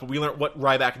mill stuff, but we learned what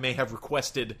Ryback may have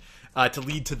requested to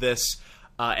lead to this,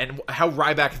 and how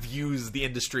Ryback views the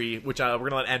industry, which we're going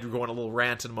to let Andrew go on a little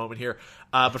rant in a moment here.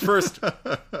 But first,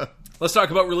 let's talk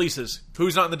about releases.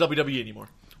 Who's not in the WWE anymore?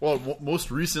 Well,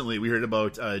 most recently we heard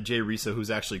about Jay Risa, who's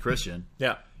actually Christian.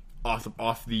 Yeah.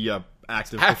 Off the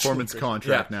active performance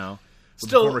contract now.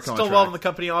 Still involved in the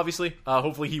company, obviously.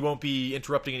 Hopefully he won't be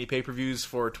interrupting any pay-per-views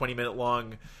for 20-minute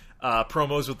long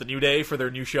promos with the New Day for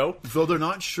their new show. Though they're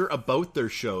not sure about their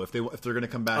show, if they're going to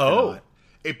come back or not.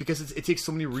 Because it takes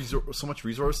so much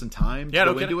resource and time to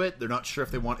go into it. They're not sure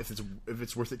if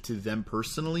it's worth it to them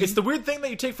personally. It's the weird thing that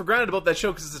you take for granted about that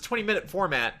show, because it's a 20-minute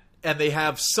format, and they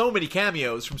have so many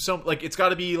cameos from it's got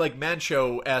to be like Man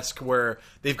Show-esque, where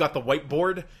they've got the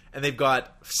whiteboard and they've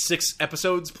got 6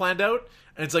 episodes planned out.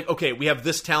 And it's like, okay, we have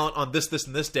this talent on this,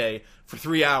 and this day for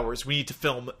 3 hours. We need to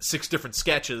film 6 different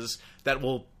sketches that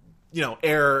will,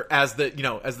 air as the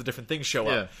different things show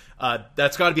up.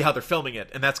 That's got to be how they're filming it,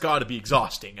 and that's got to be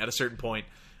exhausting at a certain point,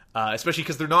 especially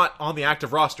because they're not on the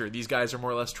active roster. These guys are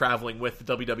more or less traveling with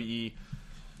the WWE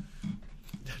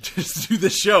just to do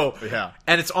this show. Yeah,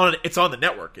 and it's on the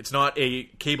network. It's not a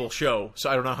cable show, so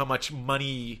I don't know how much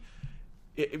money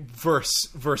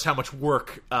versus how much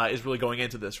work is really going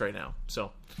into this right now.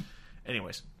 So,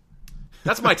 anyways,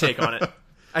 that's my take on it.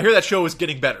 I hear that show is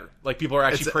getting better. Like, people are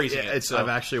actually praising it. I've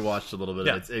actually watched a little bit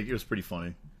of it. It was pretty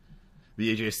funny.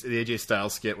 The AJ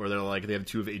Styles skit where they have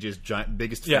 2 of AJ's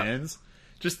biggest fans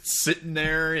just sitting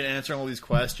there and answering all these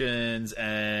questions,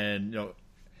 and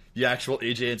the actual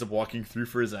AJ ends up walking through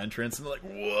for his entrance, and they're like,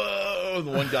 "Whoa!" And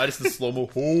the one guy just in slow mo,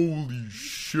 "Holy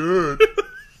shit!"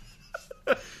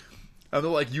 And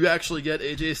they're like, "You actually get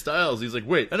AJ Styles?" He's like,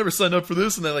 "Wait, I never signed up for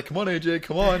this." And they're like, "Come on, AJ,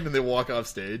 come on!" And they walk off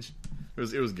stage.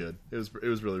 It was good. It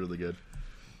was really, really good.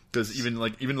 Because even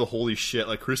the holy shit,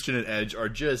 like Christian and Edge are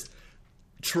just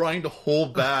trying to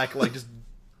hold back, like just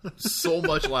so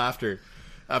much laughter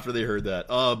after they heard that.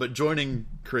 But joining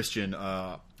Christian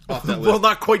off that list. Well,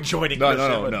 not quite joining.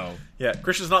 No. Yeah,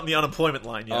 Christian's not in the unemployment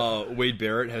line yet. Wade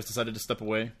Barrett has decided to step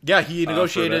away. Yeah, he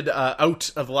negotiated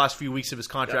out of the last few weeks of his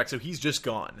contract, so he's just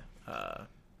gone.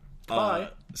 Goodbye.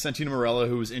 Santino Marella,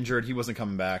 who was injured, he wasn't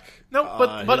coming back. No,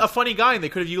 but a funny guy, and they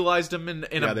could have utilized him in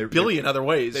a billion other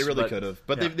ways. They really could have.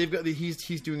 But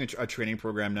he's doing a training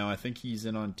program now. I think he's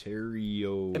in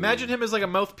Ontario. Imagine him as like a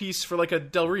mouthpiece for like a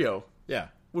Del Rio. Yeah.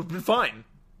 Would have been fine.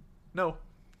 No,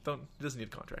 doesn't need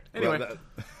a contract. Anyway,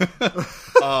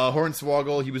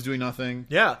 Hornswoggle, he was doing nothing.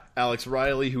 yeah. Alex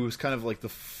Riley, who was kind of like the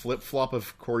flip-flop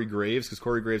of Corey Graves, because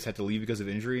Corey Graves had to leave because of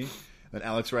injury. Then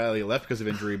Alex Riley left because of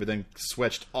injury, but then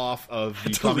switched off of the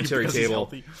leave commentary because he's table,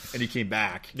 healthy. and he came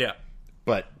back. Yeah.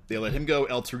 But they let him go.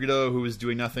 El Torito, who was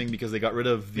doing nothing because they got rid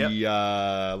of the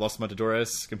Los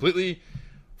Matadores completely.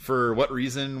 For what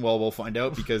reason? Well, we'll find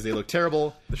out, because they look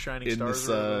terrible. The Shining in Stars. this,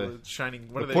 Or Shining.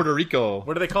 What are they? Puerto Rico.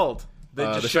 What are they called? They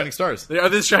The Shining Stars. Are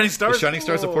they the Shining Stars? The Shining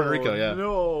Stars of Puerto Rico, yeah.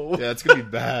 No. Yeah, it's gonna be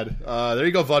bad. There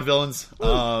you go,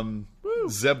 Vaudevillains.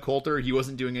 Zeb Coulter, he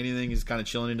wasn't doing anything. He's kind of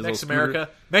chilling in his Next little scooter.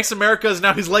 America. Next America is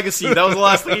now his legacy. That was the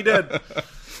last thing he did.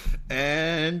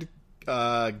 And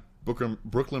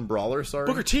Brooklyn Brawler, sorry.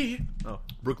 Booker T. Oh.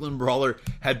 Brooklyn Brawler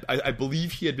had, I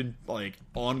believe he had been like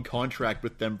on contract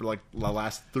with them for like the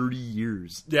last 30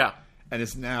 years. Yeah. And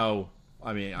it's now,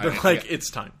 I mean, They're like, it's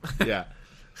time. yeah.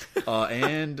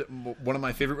 And one of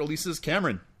my favorite releases,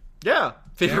 Cameron. Yeah.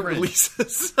 Favorite Cameron.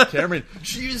 releases. Cameron,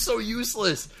 she is so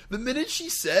useless. The minute she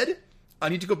said, I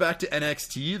need to go back to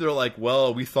NXT, they're like,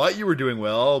 well, we thought you were doing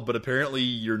well, but apparently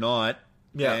you're not.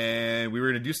 Yeah. And we were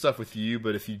going to do stuff with you,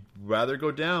 but if you'd rather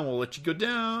go down, we'll let you go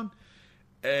down.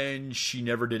 And she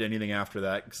never did anything after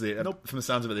that, because from the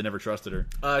sounds of it, they never trusted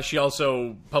her. She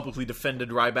also publicly defended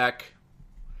Ryback.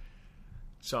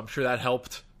 So I'm sure that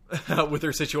helped with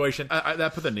her situation.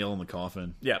 That put the nail in the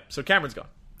coffin. Yeah, so Cameron's gone.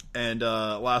 And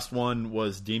last one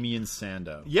was Damian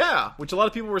Sandow. Yeah, which a lot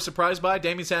of people were surprised by.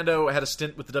 Damian Sandow had a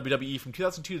stint with the WWE from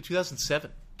 2002 to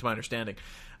 2007, to my understanding.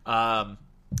 And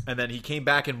then he came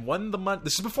back and won the money.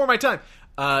 This is before my time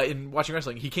in watching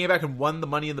wrestling. He came back and won the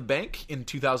Money in the Bank in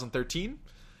 2013.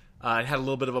 And had a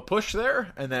little bit of a push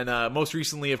there. And then most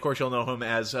recently, of course, you'll know him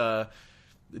as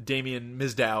Damien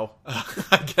Mizdow,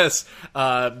 I guess,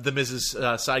 the Miz's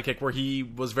sidekick, where he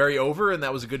was very over, and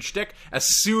that was a good shtick. As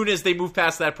soon as they moved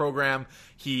past that program,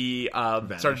 he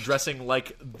started dressing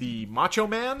like the Macho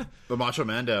Man. The Macho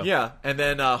Mando. Yeah, and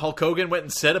then Hulk Hogan went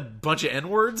and said a bunch of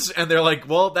N-words, and they're like,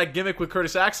 well, that gimmick with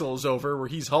Curtis Axel is over, where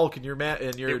he's Hulk and you're man,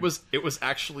 and you're... It was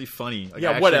actually funny. Like, I yeah,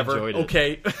 actually whatever. enjoyed it.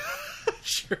 Okay.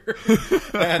 Sure.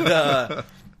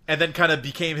 And then kind of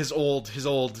became his old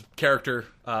character,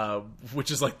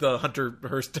 which is like the Hunter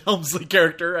Hearst Helmsley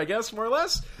character, I guess, more or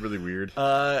less. Really weird.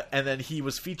 And then he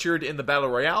was featured in the Battle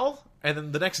Royale, and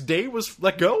then the next day was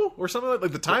let go or something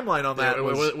like the timeline on that.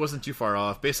 It wasn't too far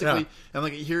off. Basically, Yeah. and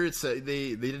like here it's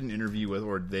they did an interview with,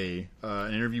 or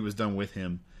an interview was done with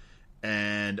him,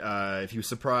 and if he was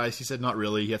surprised, he said not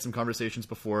really. He had some conversations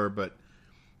before, but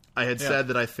I had said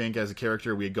that I think as a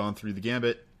character we had gone through the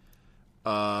gambit.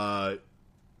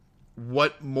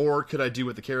 What more could I do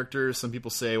with the character? Some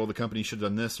people say, well, the company should have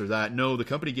done this or that. No, the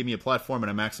company gave me a platform and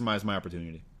I maximized my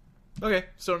opportunity. Okay,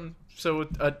 so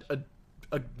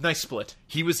a nice split.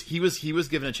 He was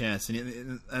given a chance,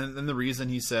 and the reason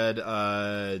he said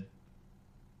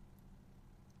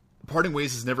parting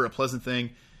ways is never a pleasant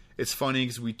thing. It's funny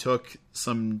because we took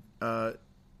some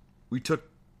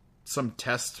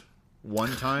test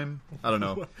one time. I don't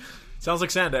know. Sounds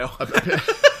like Sandow.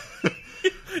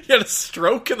 He had a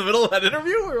stroke in the middle of that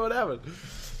interview, or what happened?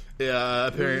 Yeah,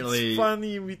 apparently. It's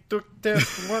funny, we took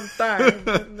test one time,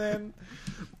 and then...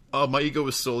 My ego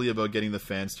was solely about getting the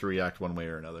fans to react one way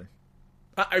or another.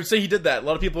 I would say he did that. A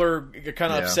lot of people are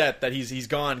kind of Yeah. upset that he's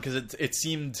gone, because it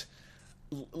seemed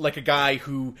like a guy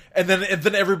who... And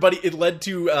then everybody... It led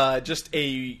to just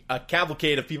a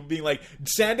cavalcade of people being like,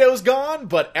 Sandow's gone,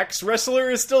 but X-Wrestler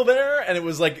is still there, and it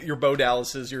was like your Bo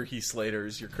Dallases, your Heath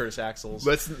Slaters, your Curtis Axels.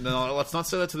 Let's not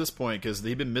say that to this point, because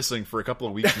they've been missing for a couple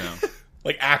of weeks now.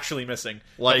 Like, actually missing.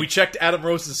 Like- we checked Adam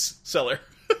Rose's cellar.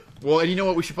 Well, and you know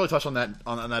what? We should probably touch on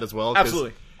that as well. 'cause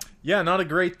Absolutely. Yeah, not a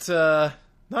great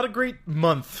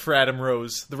month for Adam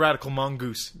Rose, the Radical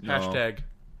Mongoose. No. Hashtag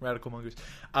Radical Mongoose.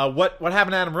 What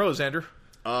happened to Adam Rose, Andrew?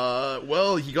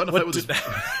 Well, he got in a fight with his...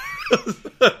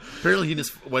 Apparently, he and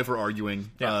his wife were arguing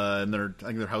in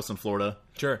their house in Florida.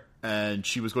 Sure. And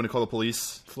she was going to call the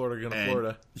police. Florida going to And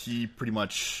Florida. he pretty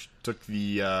much took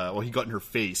the... he got in her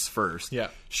face first. Yeah.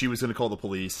 She was going to call the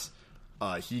police.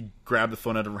 He grabbed the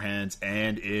phone out of her hands,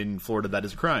 and in Florida, that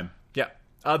is a crime. Yeah.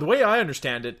 The way I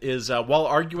understand it is while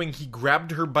arguing, he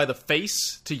grabbed her by the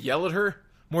face to yell at her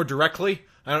more directly.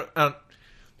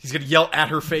 He's going to yell at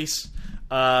her face.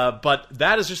 But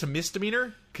that is just a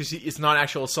misdemeanor because it's not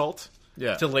actual assault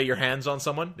to lay your hands on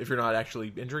someone if you're not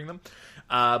actually injuring them.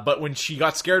 But when she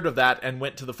got scared of that and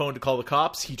went to the phone to call the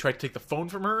cops, he tried to take the phone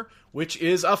from her, which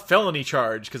is a felony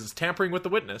charge because it's tampering with the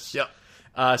witness. Yep.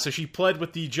 So she pled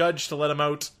with the judge to let him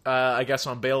out, I guess,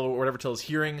 on bail or whatever till his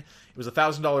hearing. It was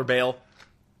 $1,000 bail.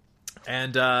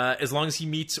 And as long as he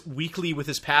meets weekly with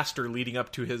his pastor leading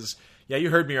up to his... Yeah, you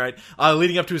heard me right.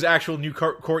 Leading up to his actual new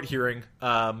court hearing,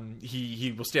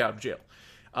 he will stay out of jail.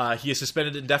 He is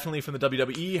suspended indefinitely from the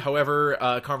WWE. However,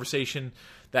 a conversation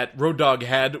that Road Dogg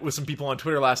had with some people on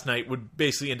Twitter last night would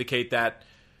basically indicate that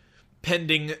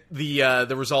pending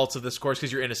the results of this course,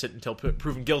 because you're innocent until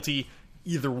proven guilty,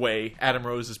 either way, Adam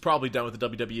Rose is probably done with the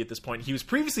WWE at this point. He was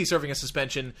previously serving a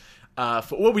suspension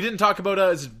for what we didn't talk about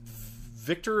is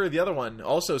Victor, or the other one,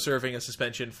 also serving a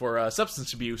suspension for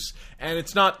substance abuse, and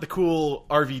it's not the cool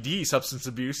RVD substance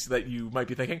abuse that you might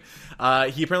be thinking.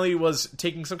 He apparently was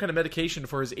taking some kind of medication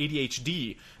for his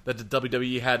ADHD that the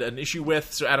WWE had an issue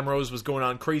with, so Adam Rose was going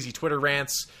on crazy Twitter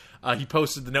rants. He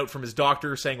posted the note from his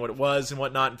doctor saying what it was and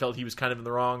whatnot, and felt he was kind of in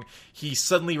the wrong. He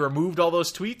suddenly removed all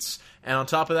those tweets, and on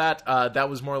top of that, that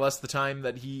was more or less around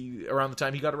the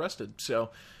time he got arrested. So,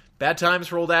 bad times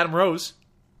for old Adam Rose.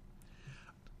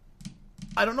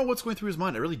 I don't know what's going through his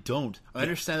mind. I really don't. I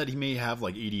understand that he may have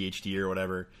like ADHD or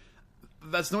whatever.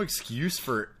 That's no excuse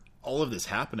for all of this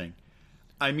happening.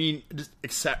 I mean, just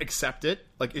accept it.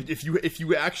 Like if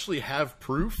you actually have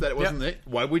proof that it wasn't it,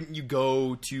 why wouldn't you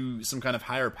go to some kind of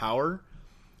higher power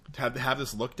to have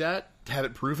this looked at, to have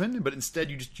it proven? But instead,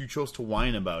 you chose to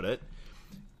whine about it,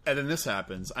 and then this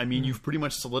happens. I mean, you've pretty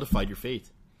much solidified your fate.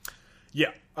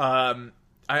 Yeah. I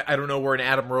don't know where an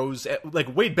Adam Rose,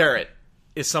 like Wade Barrett,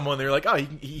 is someone they're like, oh,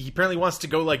 he apparently wants to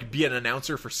go like be an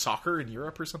announcer for soccer in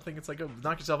Europe or something. It's like, oh,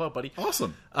 knock yourself out, buddy.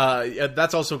 Awesome.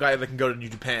 That's also a guy that can go to New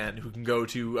Japan, who can go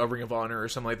to a Ring of Honor or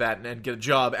something like that and get a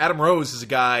job. Adam Rose is a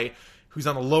guy who's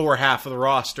on the lower half of the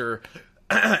roster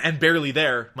and barely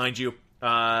there, mind you.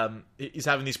 He's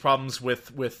having these problems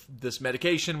with this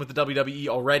medication with the WWE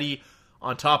already.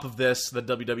 On top of this, the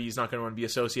WWE is not going to want to be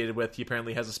associated with. He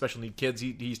apparently has a special need kids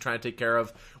he's trying to take care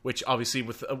of, which obviously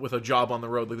with a job on the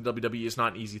road like the WWE is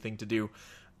not an easy thing to do.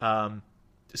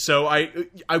 So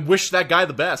I wish that guy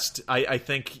the best. I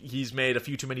think he's made a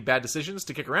few too many bad decisions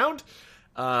to kick around.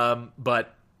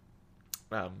 But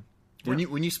when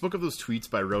you spoke of those tweets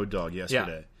by Road Dogg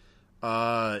yesterday,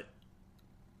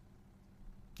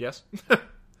 yes,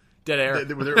 dead air.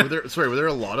 Were there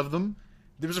a lot of them?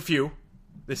 There was a few.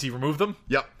 Did he remove them?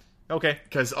 Yep. Okay.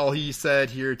 Because all he said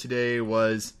here today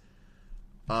was,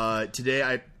 today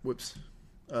I... Whoops.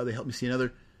 They helped me see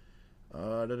another...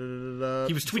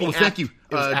 He was tweeting thank you.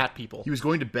 It was at people. He was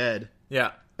going to bed.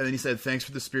 Yeah. And then he said, thanks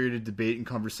for the spirited debate and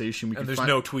conversation. And there's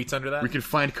no tweets under that? We could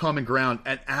find common ground.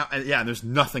 And there's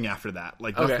nothing after that.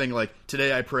 Like, nothing like,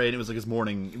 today I prayed, and it was like his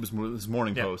morning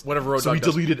post. Whatever Road So he Dogg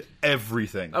does. deleted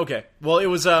everything. Okay. Well, it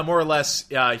was more or less,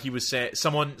 he was saying...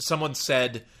 Someone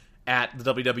said... at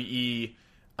the WWE,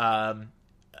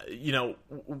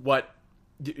 what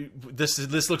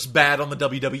this looks bad on the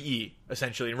WWE,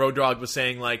 essentially. And Road Dogg was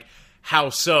saying, like,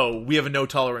 how so? We have a no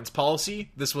tolerance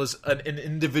policy. This was an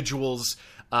individual's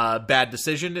bad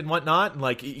decision and whatnot, and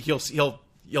like he'll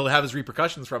have his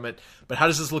repercussions from it. But how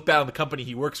does this look bad on the company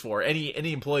he works for? Any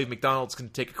employee of McDonald's can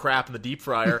take a crap in the deep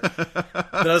fryer.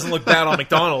 That doesn't look bad on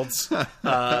McDonald's.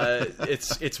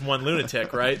 It's one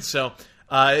lunatic, right? So.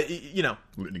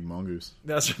 Lunatic mongoose.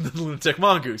 That's the lunatic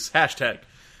mongoose. #.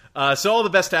 So all the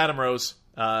best to Adam Rose.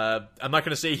 I'm not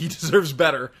going to say he deserves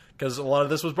better because a lot of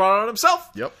this was brought on himself.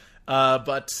 Yep.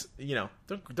 But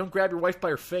don't grab your wife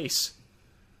by her face.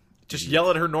 Just yell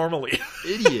at her normally.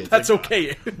 Idiot. That's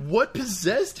okay. What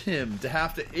possessed him to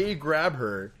have to A, grab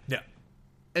her,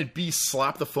 and B,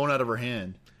 slap the phone out of her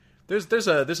hand? There's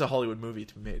a Hollywood movie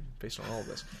to be made based on all of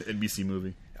this. NBC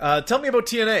movie. Tell me about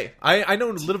TNA. I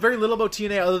know very little about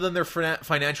TNA other than their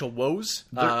financial woes.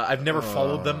 I've never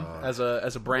followed them as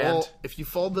a brand. Well, if you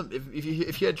followed them,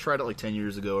 if you had tried it like 10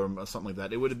 years ago or something like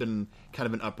that, it would have been kind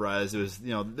of an uprise. It was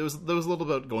there was a little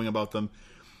bit going about them.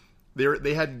 They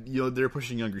were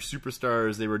pushing younger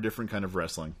superstars. They were a different kind of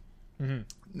wrestling. Mm-hmm.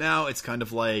 Now it's kind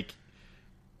of like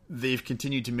they've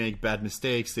continued to make bad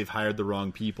mistakes. They've hired the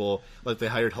wrong people. Like they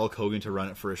hired Hulk Hogan to run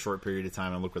it for a short period of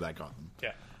time, and look where that got them.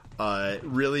 Yeah.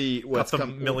 Really, what's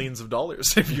come millions of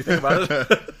dollars if you think about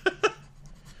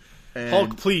it.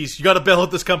 Hulk, please, you got to bail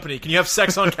out this company. Can you have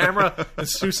sex on camera and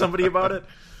sue somebody about it?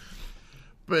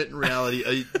 But in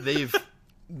reality, they've,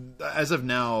 as of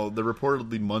now, they're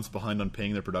reportedly months behind on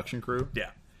paying their production crew. Yeah,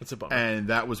 it's a bummer. And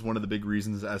that was one of the big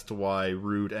reasons as to why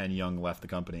Rude and Young left the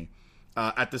company.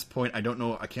 At this point, I don't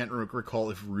know. I can't recall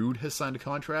if Rude has signed a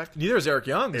contract. Neither is Eric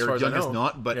Young. Eric Young is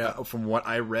not, but from what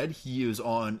I read, he's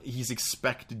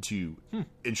expected to in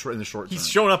the short term. He's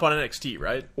showing up on NXT,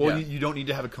 right? Well, you don't need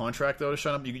to have a contract though to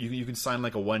show up. You can sign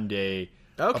like a 1 day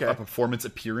a performance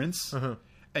appearance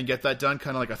and get that done.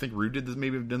 Kind of like I think Rude did.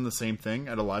 Maybe done the same thing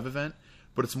at a live event,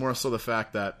 but it's more so the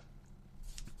fact that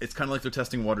it's kind of like they're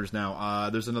testing waters now.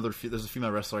 There's a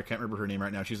female wrestler. I can't remember her name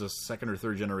right now. She's a second or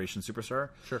third generation superstar.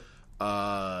 Sure.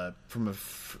 From a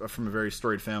very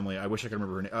storied family. I wish I could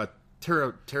remember her name.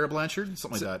 Tara Blanchard,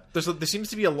 something like that. There seems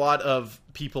to be a lot of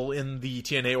people in the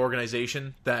TNA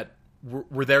organization that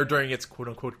were there during its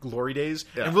quote-unquote glory days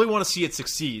and really want to see it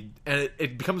succeed. And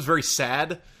it becomes very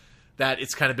sad that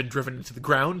it's kind of been driven into the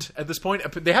ground at this point.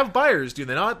 They have buyers, do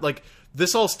they not? Like,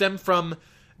 this all stemmed from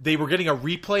they were getting a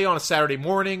replay on a Saturday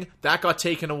morning. That got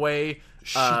taken away.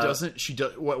 She doesn't. She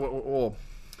does. Well,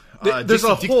 there's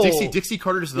a whole... Dixie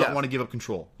Carter does not want to give up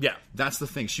control. Yeah. That's the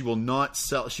thing. She will not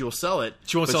sell. She will sell it.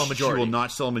 She won't sell a majority. She will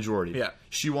not sell a majority. Yeah.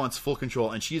 She wants full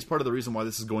control, and she is part of the reason why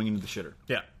this is going into the shitter.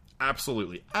 Yeah.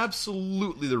 Absolutely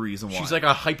the reason why. She's like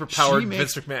a hyper-powered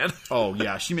Vince McMahon. Oh,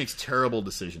 yeah. She makes terrible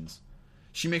decisions.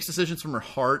 She makes decisions from her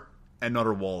heart and not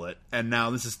her wallet. And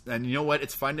now and you know what?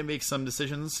 It's fine to make some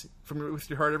decisions with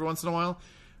your heart every once in a while,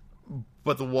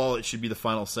 but the wallet should be the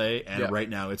final say. And right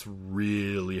now, it's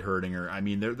really hurting her. I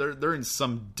mean, they're in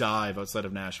some dive outside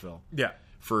of Nashville. Yeah.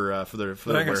 For their I think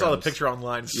warehouse. I saw the picture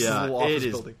online. It's just a little office it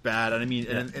is building. bad. And I mean,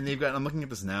 and they've got. I'm looking at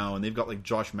this now, and they've got like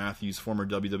Josh Matthews, former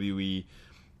WWE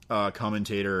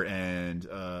commentator and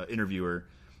interviewer,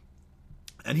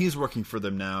 and he's working for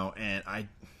them now. And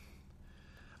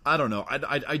I don't know.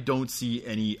 I don't see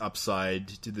any upside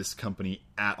to this company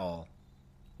at all,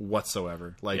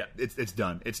 whatsoever. Like it's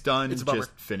done. It's done. It's a bummer.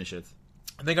 Just finish it.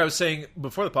 I think I was saying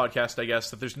before the podcast, I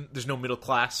guess, that there's no middle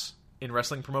class in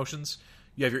wrestling promotions.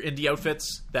 You have your indie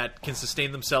outfits that can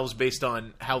sustain themselves based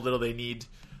on how little they need.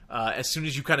 As soon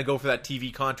as you kind of go for that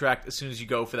TV contract, as soon as you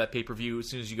go for that pay-per-view, as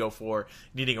soon as you go for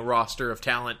needing a roster of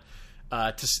talent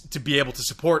to be able to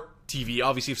support TV.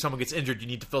 Obviously, if someone gets injured, you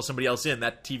need to fill somebody else in.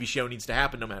 That TV show needs to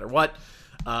happen no matter what.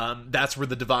 That's where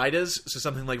the divide is. So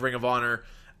something like Ring of Honor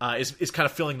is kind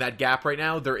of filling that gap right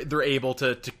now. They're able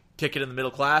to kick it in the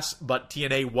middle class, but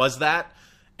TNA was that,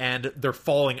 and they're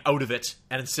falling out of it.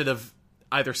 And instead of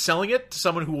either selling it to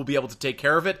someone who will be able to take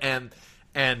care of it and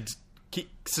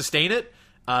sustain it,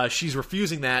 she's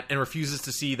refusing that and refuses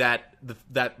to see that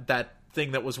that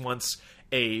thing that was once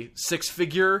a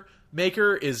 6-figure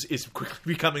maker is quickly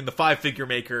becoming the 5-figure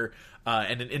maker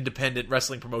and an independent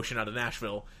wrestling promotion out of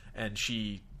Nashville, and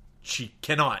she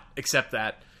cannot accept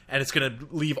that, and it's going to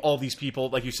leave all these people,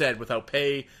 like you said, without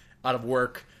pay, out of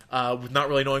work, with not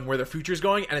really knowing where their future is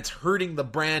going, and it's hurting the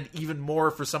brand even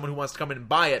more for someone who wants to come in and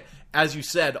buy it. As you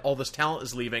said, all this talent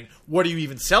is leaving. What are you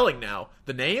even selling now?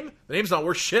 The name? The name's not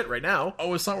worth shit right now.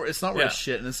 Oh, it's not worth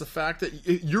shit, and it's the fact that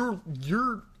your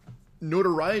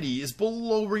notoriety is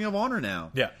below Ring of Honor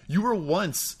now. Yeah. You were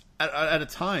once, at a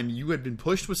time, you had been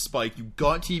pushed with Spike, you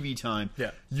got TV time,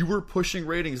 you were pushing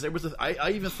ratings.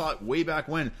 I even thought way back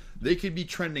when they could be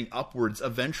trending upwards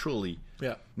eventually.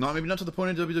 Yeah. Maybe not to the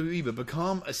point of WWE, but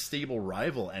become a stable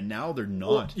rival, and now they're not.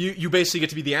 Well, you basically get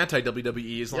to be the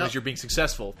anti-WWE as long as you're being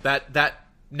successful. That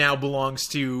now belongs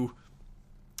to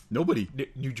nobody.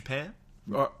 New Japan?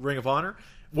 Ring of Honor?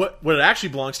 What it actually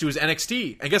belongs to is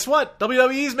NXT. And guess what?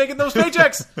 WWE's making those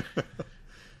paychecks.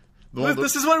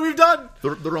 This is what we've done.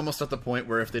 They're almost at the point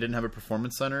where if they didn't have a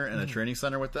performance center and a training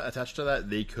center attached to that,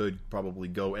 they could probably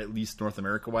go at least North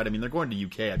America wide. I mean, they're going to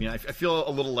UK. I mean, I feel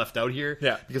a little left out here,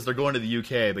 because they're going to the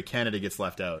UK, but Canada gets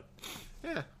left out.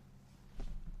 Yeah,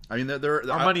 I mean, our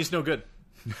money's no good.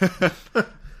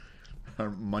 Our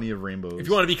money of rainbows. If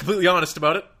you want to be completely honest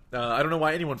about it, I don't know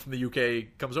why anyone from the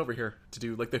UK comes over here to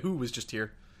do, like, the Who was just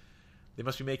here. They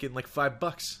must be making like $5.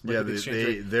 Like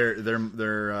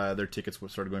their tickets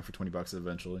started going for $20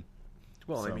 eventually.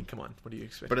 Well, I mean, come on, what do you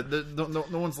expect? But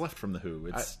no one's left from the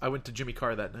Who. I went to Jimmy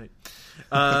Carr that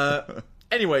night.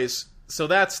 Anyways, so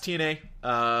that's TNA.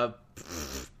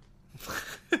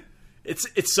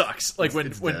 It sucks. Like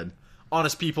when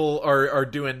honest people are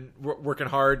working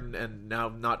hard and now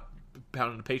not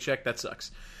pounding a paycheck. That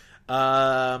sucks.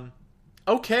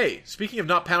 Okay, speaking of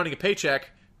not pounding a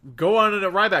paycheck. Go on in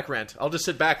a Ryback rant. I'll just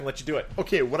sit back and let you do it.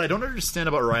 Okay, what I don't understand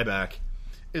about Ryback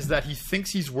is that he thinks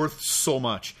he's worth so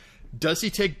much. Does he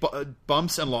take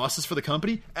bumps and losses for the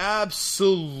company?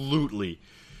 Absolutely.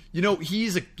 You know, he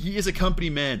is a company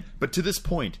man, but to this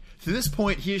point, he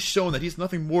has shown that he's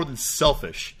nothing more than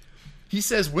selfish. He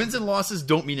says wins and losses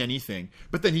don't mean anything,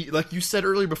 but then he, like you said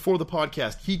earlier before the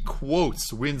podcast, he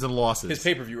quotes wins and losses. His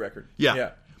pay-per-view record.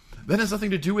 Yeah. That has nothing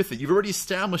to do with it. You've already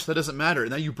established that doesn't matter, and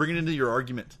now you bring it into your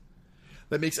argument.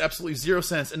 That makes absolutely zero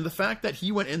sense. And the fact that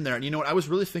he went in there, and you know what, I was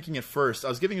really thinking at first, I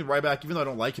was giving Ryback, even though I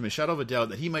don't like him, a shadow of a doubt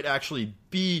that he might actually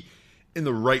be in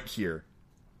the right here.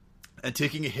 and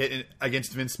taking a hit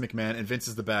against Vince McMahon, and Vince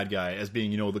is the bad guy as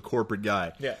being, the corporate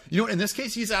guy. Yeah. In this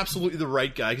case, he's absolutely the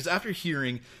right guy, because after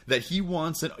hearing that he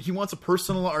wants a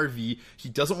personal RV, he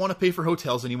doesn't want to pay for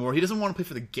hotels anymore, he doesn't want to pay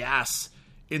for the gas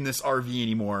in this RV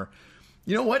anymore.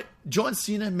 You know what? John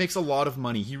Cena makes a lot of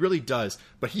money. He really does.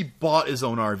 But he bought his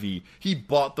own RV. He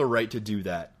bought the right to do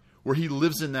that, where he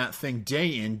lives in that thing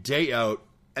day in, day out,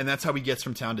 and that's how he gets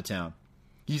from town to town.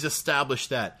 He's established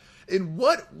that. In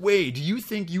what way do you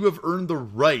think you have earned the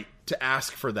right to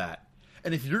ask for that?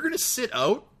 And if you're going to sit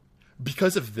out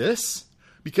because of this,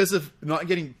 because of not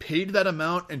getting paid that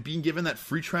amount and being given that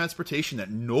free transportation that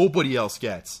nobody else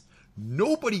gets,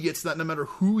 nobody gets that no matter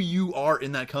who you are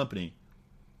in that company,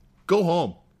 go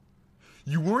home.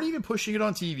 You weren't even pushing it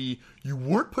on TV. You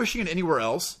weren't pushing it anywhere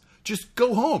else. Just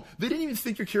go home. They didn't even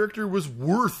think your character was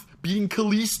worth beating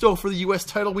Kalisto for the U.S.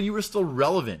 title when you were still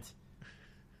relevant.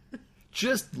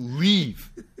 Just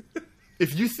leave.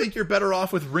 If you think you're better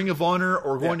off with Ring of Honor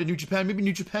or going to New Japan, maybe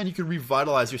New Japan you can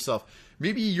revitalize yourself.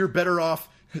 Maybe you're better off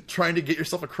trying to get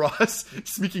yourself across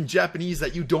speaking Japanese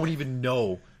that you don't even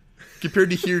know, compared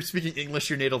to here speaking English,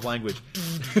 your native language.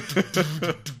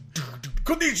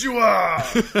 Konnichiwa!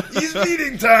 It's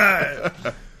meeting time!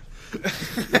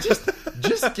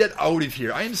 Just get out of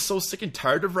here. I am so sick and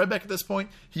tired of Ryback at this point.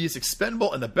 He is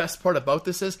expendable, and the best part about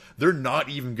this is they're not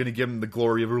even going to give him the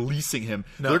glory of releasing him.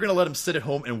 No. They're going to let him sit at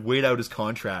home and wait out his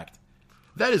contract.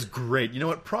 That is great. You know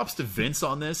what? Props to Vince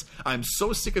on this. I'm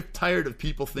so sick of tired of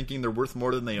people thinking they're worth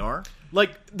more than they are.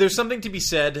 Like, there's something to be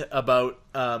said about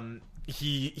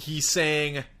he's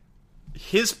saying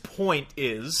his point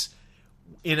is,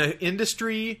 in an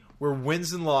industry where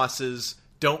wins and losses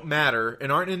don't matter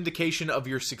and aren't an indication of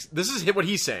your success. This is what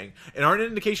he's saying. And aren't an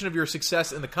indication of your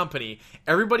success in the company.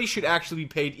 Everybody should actually be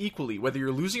paid equally, whether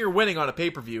you're losing or winning on a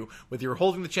pay-per-view, whether you're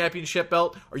holding the championship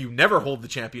belt or you never hold the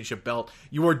championship belt.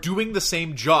 You are doing the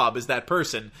same job as that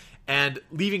person, and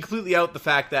leaving completely out the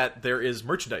fact that there is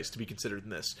merchandise to be considered in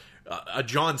this. A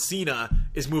John Cena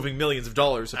is moving millions of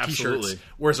dollars of Absolutely. T-shirts,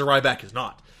 whereas a Ryback is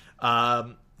not.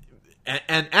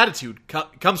 And attitude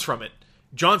comes from it.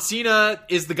 John Cena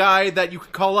is the guy that you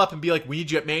can call up and be like, we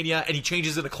need you at Mania, and he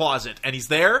changes in a closet, and he's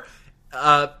there.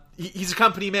 He's a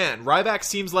company man. Ryback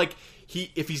seems like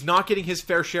if he's not getting his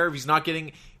fair share, if he's not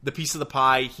getting the piece of the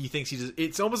pie, he thinks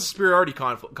it's almost a superiority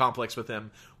complex with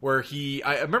him, where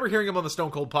I remember hearing him on the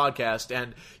Stone Cold podcast,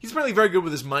 and he's apparently very good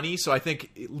with his money, so I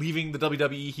think leaving the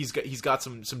WWE, he's got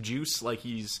some juice, like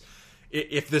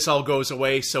if this all goes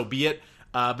away, so be it.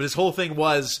 But his whole thing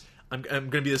was, I'm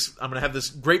gonna have this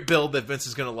great build that Vince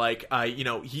is gonna like.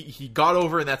 He got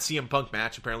over in that CM Punk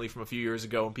match apparently from a few years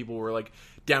ago, and people were like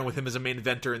down with him as a main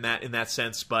eventer in that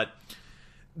sense. But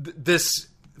this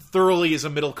thoroughly is a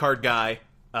middle card guy.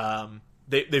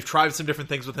 They've tried some different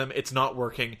things with him. It's not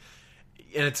working,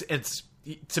 and it's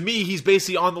to me he's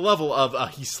basically on the level of a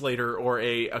Heath Slater or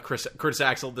a Curtis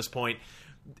Axel at this point,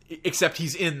 except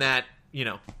he's in that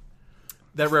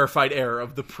that rarefied air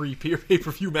of the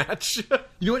pay-per-view match.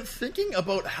 You know what? Thinking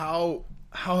about how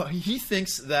he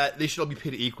thinks that they should all be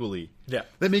paid equally. Yeah.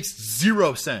 That makes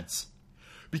zero sense.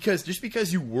 Because just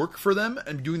because you work for them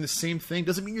and doing the same thing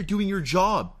doesn't mean you're doing your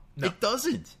job. No. It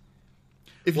doesn't.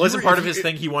 Isn't part of his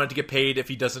thing he wanted to get paid if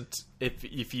he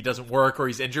doesn't work or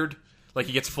he's injured? Like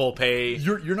he gets full pay.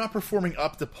 You're not performing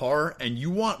up to par, and you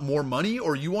want more money,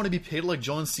 or you want to be paid like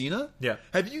John Cena? Yeah.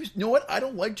 You know what? I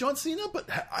don't like John Cena, but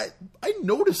I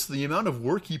notice the amount of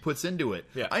work he puts into it.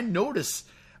 Yeah. I notice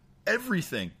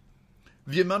everything.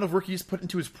 The amount of work he's put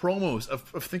into his promos,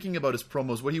 of thinking about his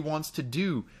promos, what he wants to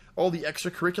do, all the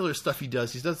extracurricular stuff he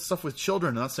does. He does stuff with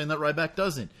children. I'm not saying that Ryback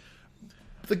doesn't.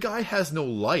 The guy has no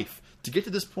life. To get to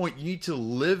this point, you need to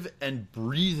live and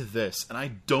breathe this, and I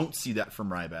don't see that from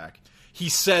Ryback. He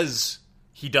says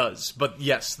he does, but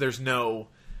yes, there's no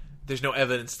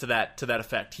evidence to that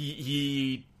effect.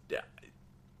 He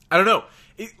I don't know.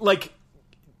 Like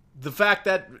the fact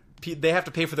that they have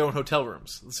to pay for their own hotel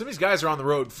rooms. Some of these guys are on the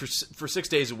road for 6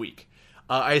 days a week.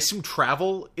 I assume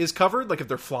travel is covered, like if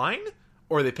they're flying,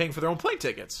 or are they paying for their own plane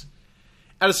tickets?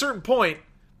 At a certain point,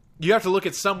 you have to look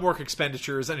at some work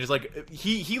expenditures, and he's like,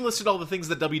 he listed all the things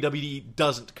that WWE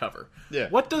doesn't cover. Yeah.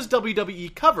 What does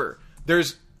WWE cover?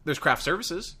 There's craft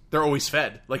services. They're always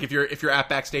fed. Like if you're at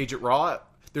backstage at Raw,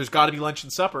 there's got to be lunch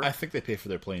and supper. I think they pay for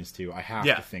their planes too. I have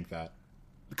to think that.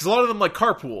 Because a lot of them like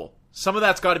carpool. Some of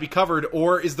that's got to be covered,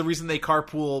 or is the reason they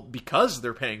carpool because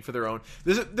they're paying for their own?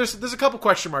 There's a couple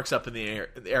question marks up in the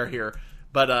air here,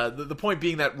 but the point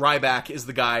being that Ryback is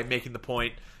the guy making the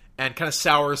point and kind of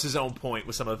sours his own point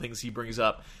with some of the things he brings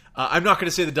up. I'm not going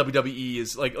to say the WWE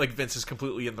is like Vince is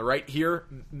completely in the right here.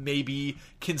 Maybe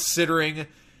considering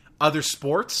other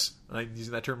sports, and I'm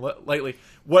using that term lightly,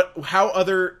 how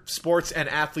other sports and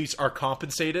athletes are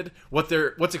compensated,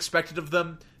 what's expected of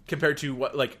them compared to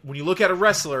what, like, when you look at a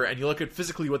wrestler and you look at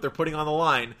physically what they're putting on the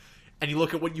line, and you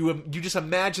look at what you just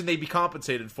imagine they'd be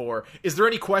compensated for. Is there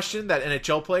any question that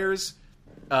NHL players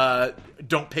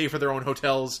don't pay for their own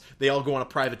hotels? They all go on a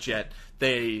private jet.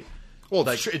 Well,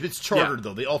 it's chartered,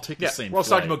 though. They all take the same We're also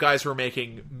flight. talking about guys who are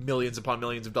making millions upon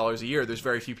millions of dollars a year. There's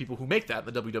very few people who make that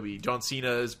in the WWE. John Cena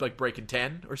is like breaking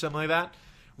 10 or something like that.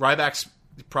 Ryback's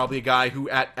probably a guy who,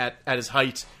 at his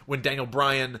height, when Daniel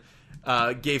Bryan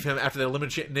gave him, after the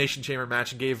Elimination Chamber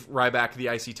match, and gave Ryback the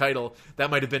IC title, that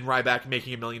might have been Ryback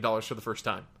making $1 million for the first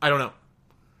time. I don't know.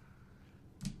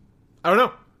 I don't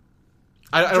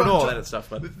know all that stuff,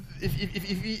 but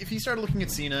if you started looking at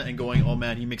Cena and going, "Oh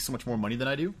man, he makes so much more money than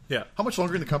I do," Yeah. How much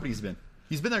longer in the company he's been?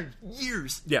 He's been there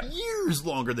years, years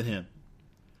longer than him.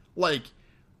 Like,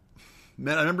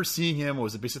 man, I remember seeing him. What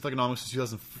was it? Basic Economics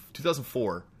was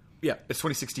 2004. yeah, It's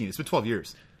 2016. It's been 12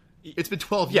 years. It's been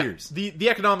 12 yeah. years. The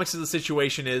economics of the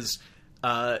situation is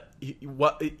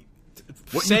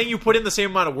saying you put in the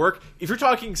same amount of work. If you're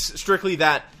talking strictly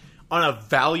that on a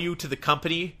value to the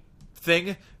company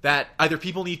thing, that either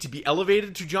people need to be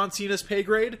elevated to John Cena's pay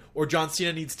grade or John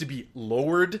Cena needs to be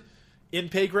lowered in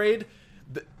pay grade.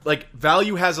 Like,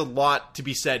 value has a lot to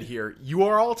be said here. You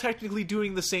are all technically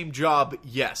doing the same job,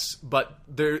 yes, but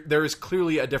there is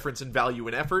clearly a difference in value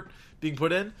and effort being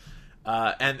put in,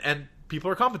 and people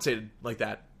are compensated like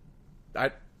that.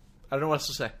 I don't know what else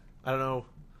to say. I don't know.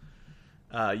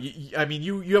 I mean,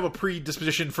 you have a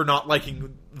predisposition for not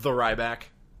liking the Ryback,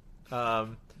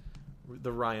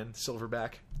 the Ryan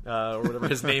Silverback, or whatever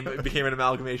his name became an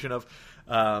amalgamation of.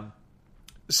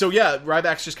 So yeah,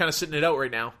 Ryback's just kind of sitting it out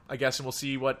right now, I guess, and we'll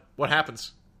see what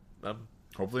happens.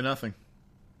 Hopefully nothing.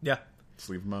 Yeah, Just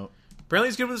leave him out. apparently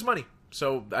he's good with his money,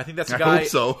 so I think that's a I guy. hope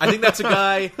so. I think that's a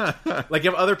guy. Like,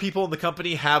 if other people in the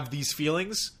company have these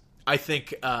feelings, I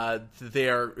think they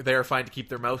are fine to keep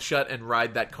their mouth shut and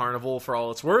ride that carnival for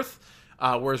all it's worth.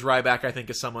 Whereas Ryback, I think,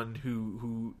 is someone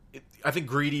who I think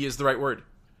greedy is the right word.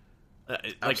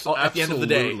 Like, at the end of the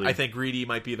day, Absolutely. I think greedy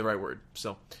might be the right word.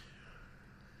 So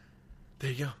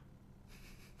there you go.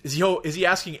 Is he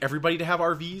asking everybody to have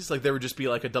RVs? Like, there would just be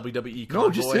like a WWE convoy?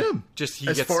 No, just him. Just he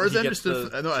as gets, far as he I gets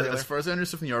understood, the no, trailer? as far as I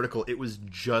understood from the article, it was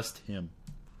just him.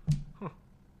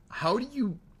 How do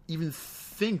you even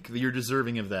think that you're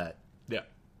deserving of that? Yeah.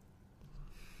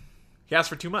 He asked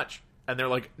for too much, and they're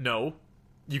like, "No,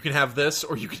 you can have this,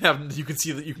 or you can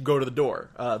see that you can go to the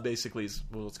door." Basically, is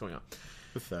what's going on.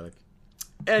 Pathetic.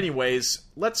 Anyways,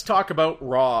 let's talk about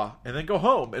Raw, and then go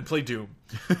home and play Doom.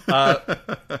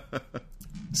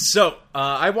 So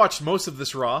I watched most of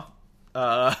this Raw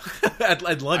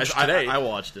at lunch today. I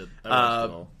watched it. I watched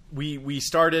it all. We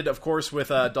started, of course, with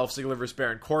Dolph Ziggler versus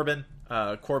Baron Corbin.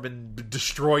 Corbin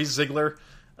destroys Ziggler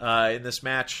in this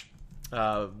match.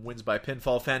 Wins by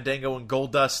pinfall. Fandango and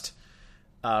Goldust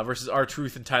versus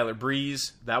R-Truth and Tyler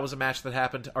Breeze. That was a match that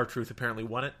happened. R-Truth apparently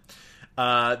won it.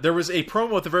 There was a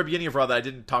promo at the very beginning of Raw that I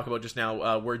didn't talk about just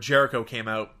now, where Jericho came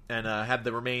out and had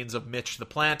the remains of Mitch the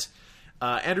Plant.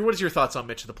 Andrew, what is your thoughts on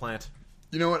Mitch the Plant?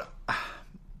 You know what?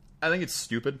 I think it's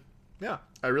stupid. Yeah.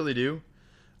 I really do.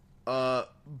 But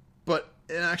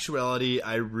in actuality,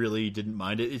 I really didn't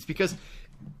mind it. It's because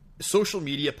social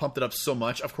media pumped it up so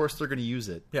much. Of course, they're going to use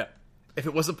it. Yeah. If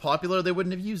it wasn't popular, they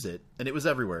wouldn't have used it, and it was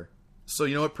everywhere. So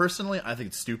you know what? Personally, I think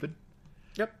it's stupid.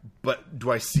 Yep. But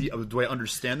do I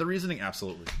understand the reasoning?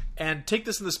 Absolutely. And take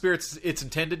this in the spirit it's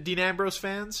intended, Dean Ambrose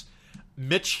fans.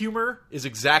 Mitch humor is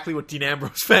exactly what Dean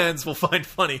Ambrose fans will find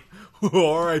funny.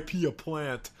 R.I.P. a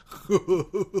plant.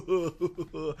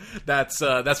 That's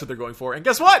what they're going for. And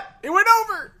guess what? It went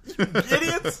over, you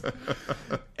idiots.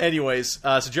 Anyways,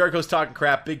 so Jericho's talking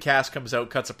crap. Big Cass comes out,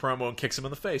 cuts a promo, and kicks him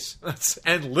in the face.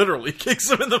 And literally kicks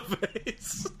him in the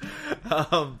face.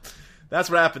 That's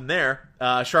what happened there.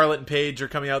 Charlotte and Paige are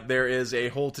coming out. There is a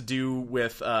whole to-do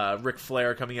with Ric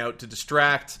Flair coming out to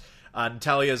distract.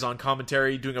 Natalia's on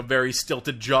commentary doing a very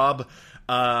stilted job.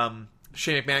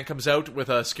 Shane McMahon comes out with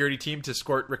a security team to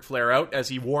escort Ric Flair out, as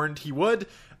he warned he would.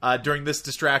 During this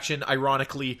distraction,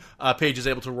 ironically, Paige is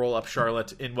able to roll up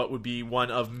Charlotte in what would be one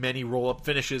of many roll-up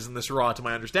finishes in this Raw, to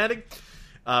my understanding.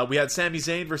 We had Sami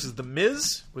Zayn versus The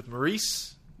Miz, with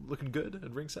Maurice looking good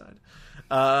at ringside.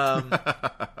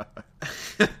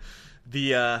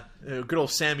 The good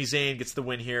old Sami Zayn gets the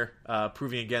win here,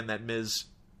 proving again that Miz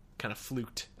kind of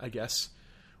fluked, I guess,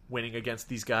 winning against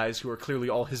these guys who are clearly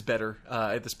all his better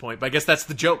at this point. But I guess that's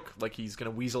the joke. Like, he's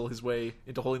going to weasel his way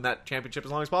into holding that championship as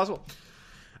long as possible.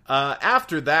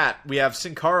 After that, we have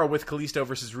Sin Cara with Kalisto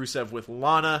versus Rusev with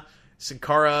Lana. Sin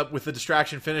Cara, with the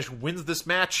distraction finish, wins this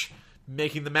match.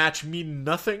 making the match mean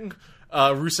nothing.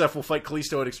 Rusev will fight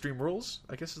Kalisto at Extreme Rules,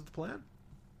 I guess is the plan.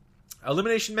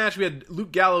 Elimination match, we had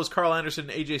Luke Gallows, Carl Anderson,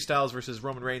 and AJ Styles versus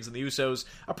Roman Reigns and the Usos.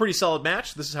 A pretty solid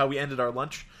match. This is how we ended our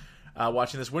lunch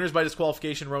watching this. Winners by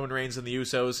disqualification, Roman Reigns and the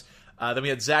Usos. Then we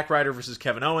had Zack Ryder versus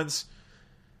Kevin Owens.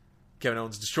 Kevin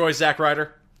Owens destroys Zack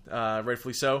Ryder,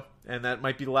 rightfully so. And that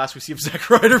might be the last we see of Zack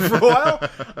Ryder for a while.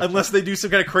 Unless they do some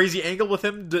kind of crazy angle with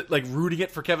him, like rooting it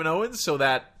for Kevin Owens so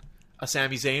that a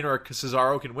Sami Zayn or a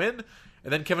Cesaro can win.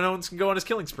 And then Kevin Owens can go on his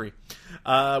killing spree. We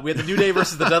had the New Day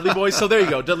versus the Dudley Boys. So there you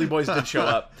go. Dudley Boys did show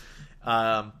up.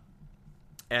 Yeah,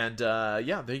 there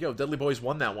you go. Dudley Boys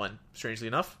won that one, strangely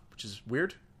enough, which is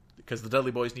weird because the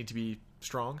Dudley Boys need to be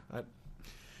strong.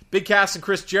 Big Cass and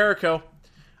Chris Jericho.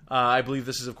 I believe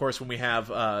this is, of course, when we have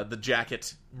the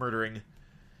jacket murdering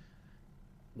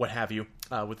what have you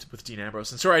with Dean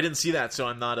Ambrose. And sorry, I didn't see that, so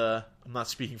I'm not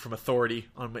speaking from authority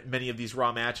on many of these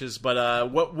Raw matches.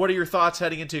 But what are your thoughts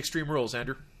heading into Extreme Rules,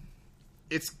 Andrew?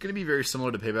 It's going to be very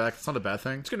similar to Payback. It's not a bad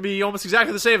thing. It's going to be almost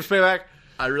exactly the same as Payback.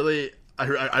 I really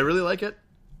like it.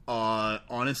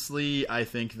 Honestly, I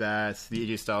think that the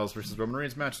AJ Styles versus Roman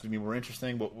Reigns match is going to be more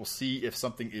interesting, but we'll see if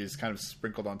something is kind of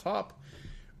sprinkled on top.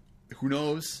 Who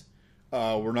knows?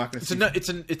 We're not going to see...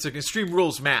 It's an Extreme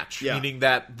Rules match, meaning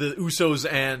that the Usos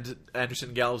and Anderson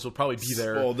and Gallows will probably be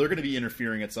there. Well, they're going to be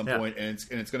interfering at some point, and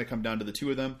it's going to come down to the two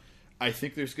of them. I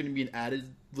think there's going to be an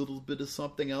added little bit of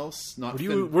something else. What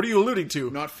are you alluding to?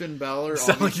 Not Finn Balor.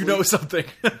 Sound like you know something.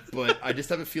 But I just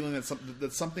have a feeling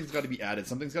that something's got to be added.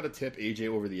 Something's got to tip AJ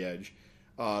over the edge.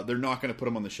 They're not going to put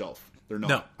him on the shelf. They're not.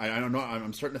 No. I don't know.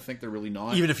 I'm starting to think they're really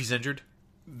not. Even if he's injured?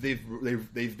 They've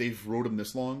rode him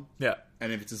this long. Yeah.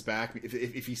 And if it's his back,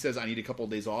 if he says I need a couple of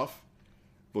days off,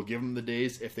 we'll give him the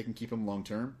days if they can keep him long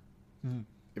term. Mm.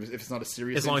 If it's not a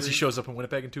serious as long injury, as he shows up in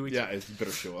Winnipeg in 2 weeks. Yeah, he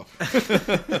better show up.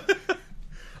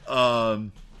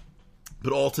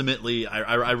 But ultimately,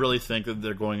 I really think that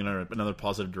they're going in another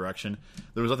positive direction.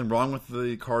 There was nothing wrong with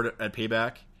the card at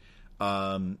Payback.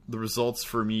 The results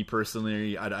for me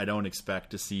personally, I don't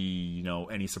expect to see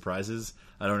any surprises.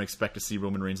 I don't expect to see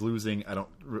Roman Reigns losing. I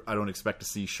don't expect to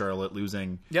see Charlotte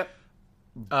losing. Yep.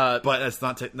 But that's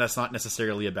not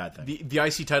necessarily a bad thing. The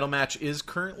IC title match is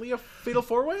currently a Fatal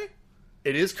 4-Way?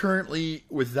 It is currently.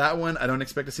 With that one, I don't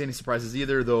expect to see any surprises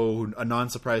either, though a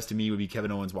non-surprise to me would be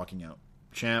Kevin Owens walking out.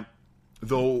 Champ.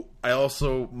 Though, I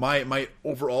also... My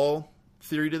overall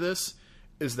theory to this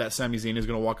is that Sami Zayn is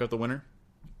going to walk out the winner,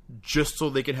 just so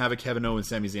they can have a Kevin Owens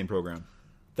Sami Zayn program.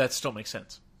 That still makes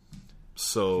sense.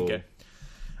 So... Okay.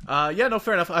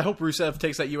 Fair enough. I hope Rusev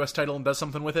takes that U.S. title and does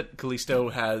something with it. Kalisto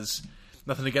has...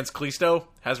 Nothing against Kalisto.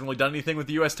 Hasn't really done anything with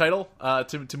the U.S. title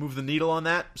to move the needle on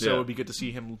that. So it'd be good to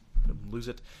see him lose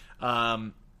it.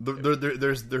 There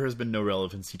has been no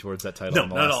relevancy towards that title.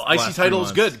 No. IC title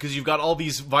is good because you've got all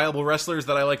these viable wrestlers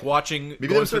that I like watching. Maybe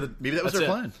that was their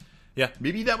plan. Yeah,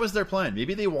 maybe that was their plan.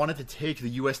 Maybe they wanted to take the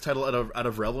U.S. title out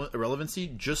of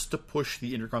relevancy just to push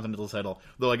the Intercontinental title.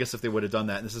 Though I guess if they would have done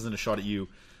that, and this isn't a shot at you,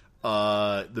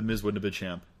 the Miz wouldn't have been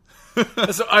champ.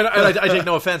 So I take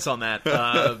no offense on that.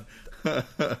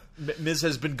 Miz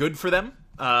has been good for them.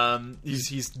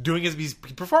 He's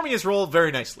performing his role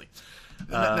very nicely.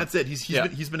 That's it. He's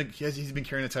been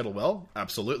carrying the title well,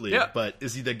 absolutely. Yeah. But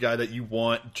is he the guy that you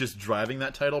want just driving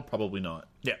that title? Probably not.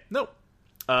 Yeah. No.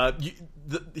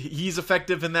 He's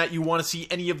effective in that you want to see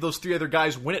any of those three other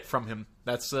guys win it from him.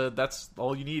 That's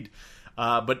all you need.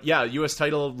 But yeah, U.S.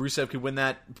 title, Rusev could win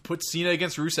that. Put Cena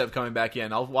against Rusev coming back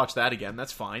in. I'll watch that again.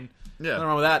 That's fine. Yeah. Nothing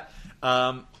wrong with that.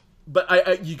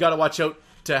 But you got to watch out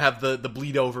to have the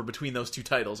bleed over between those two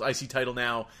titles. IC title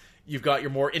now, you've got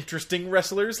your more interesting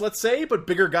wrestlers, let's say, but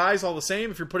bigger guys all the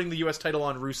same. If you're putting the U.S. title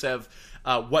on Rusev,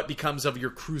 what becomes of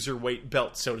your cruiserweight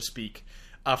belt, so to speak,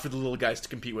 for the little guys to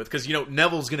compete with? Because,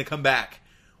 Neville's going to come back.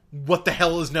 What the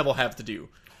hell does Neville have to do?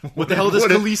 What the hell does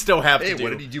Kalisto have to do? What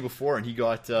did he do before? And he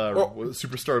got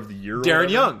Superstar of the Year.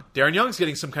 Darren Young. Darren Young's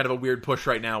getting some kind of a weird push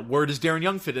right now. Where does Darren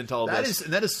Young fit into all this?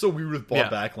 That is so weird with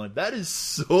Bob Backlund. That is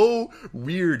so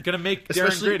weird. Gonna make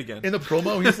Darren great again. In the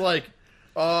promo, he's like,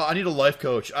 I need a life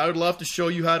coach. I would love to show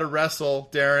you how to wrestle,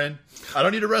 Darren. I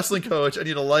don't need a wrestling coach. I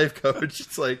need a life coach.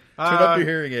 It's like, turn up your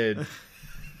hearing aid.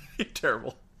 You're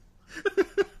terrible.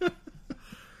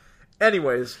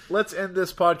 Anyways, let's end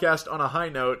this podcast on a high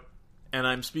note. And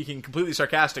I'm speaking completely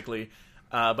sarcastically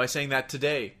by saying that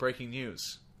today, breaking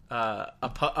news, a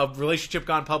relationship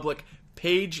gone public.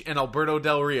 Paige and Alberto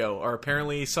Del Rio are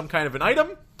apparently some kind of an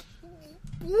item.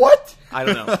 What? I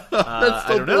don't know. That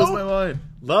still blows my mind.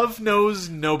 Love knows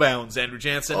no bounds, Andrew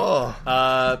Jansen.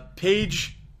 Oh.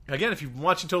 Paige, again, if you've been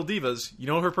watching Total Divas, you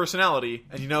know her personality,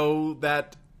 and you know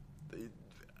that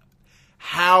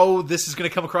how this is going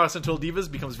to come across on Total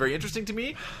Divas becomes very interesting to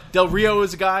me. Del Rio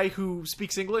is a guy who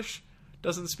speaks English,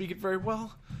 doesn't speak it very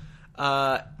well.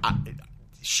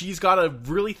 She's got a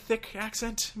really thick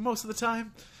accent most of the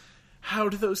time. How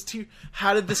did this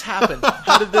happen?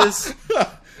 How did this...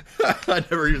 I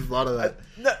never even thought of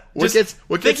that.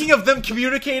 Thinking of them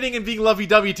communicating and being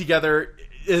lovey-dovey together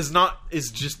is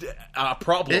just a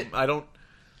problem.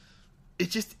 It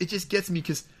just gets me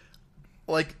because,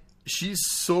 like, she's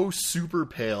so super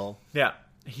pale. Yeah,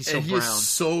 he's so and he brown. is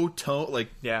so toned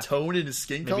in his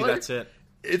skin color. Maybe that's it.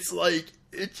 It's like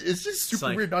it's just super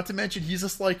like- weird. Not to mention he's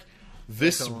just like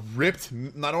this ripped. I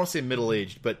don't want to say middle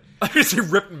aged, but I was going to say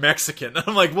ripped Mexican.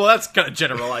 I'm like, well, that's kind of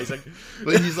generalizing.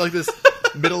 but he's like this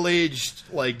middle aged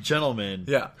like gentleman.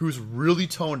 Yeah. Who's really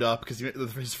toned up because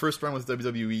his first run with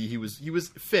WWE, he was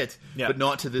fit, Yeah. but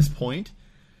not to this point.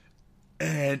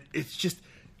 And it's just.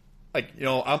 Like, you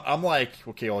know, I'm like,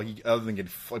 okay, well, other than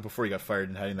like before he got fired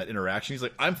and having that interaction, he's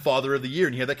like, I'm Father of the Year,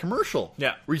 and he had that commercial,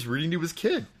 Yeah. where he's reading to his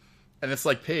kid, and it's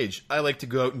like, Paige, I like to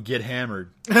go out and get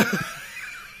hammered.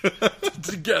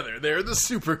 Together, they're the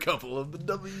super couple of the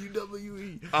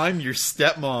WWE. I'm your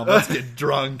stepmom. Let's get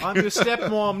drunk. I'm your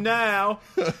stepmom now.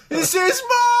 This is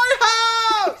my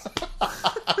house.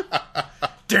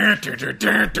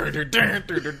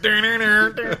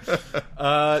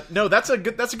 No, that's a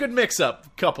good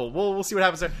mix-up couple. We'll see what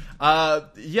happens there.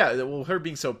 Her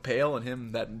being so pale and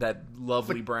him that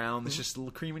lovely brown. It's just a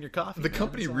little cream in your coffee. The man.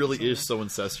 company That's all really I'm saying. is so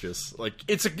incestuous. Like,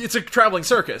 It's a traveling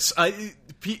circus.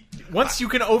 Once you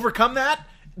can overcome that,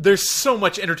 there's so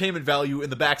much entertainment value in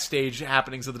the backstage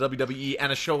happenings of the WWE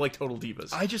and a show like Total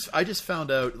Divas. I just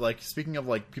found out, like, speaking of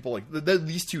like people like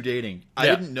these two dating, I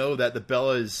Yeah. didn't know that the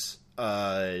Bella's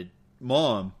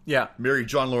mom married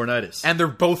John Laurinaitis. And they're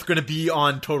both going to be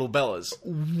on Total Bellas.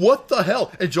 What the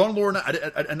hell? And John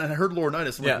Laurinaitis, and I heard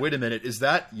Laurinaitis. I'm Yeah. like, wait a minute, is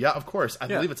that? Yeah, of course. I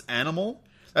believe it's Animal.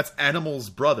 That's Animal's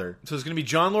brother. So it's going to be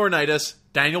John Laurinaitis,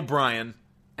 Daniel Bryan,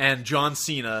 and John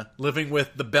Cena living with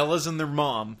the Bellas and their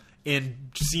mom in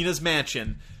Cena's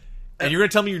mansion. And you're going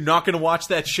to tell me you're not going to watch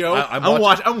that show?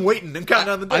 I'm waiting. I'm counting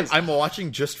down the days. I'm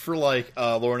watching just for like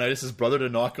Laurinaitis' brother to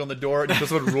knock on the door and he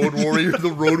goes on Road Warrior,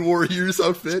 the Road Warriors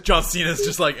outfit. John Cena's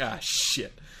just like,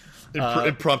 shit.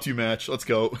 Impromptu match. Let's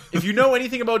go. If you know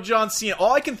anything about John Cena,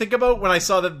 all I can think about when I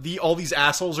saw that all these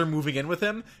assholes are moving in with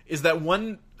him is that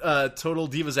one Total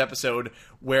Divas episode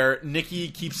where Nikki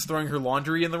keeps throwing her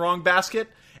laundry in the wrong basket,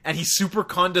 and he super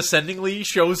condescendingly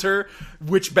shows her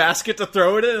which basket to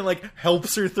throw it in and like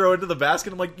helps her throw it into the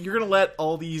basket. I'm like, you're gonna let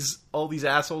all these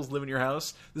assholes live in your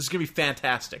house? This is gonna be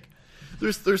fantastic.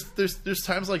 There's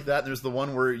times like that. There's the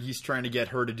one where he's trying to get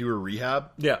her to do her rehab.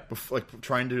 Yeah. Like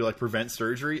trying to like prevent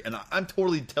surgery, and I'm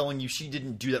totally telling you she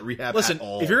didn't do that rehab Listen, at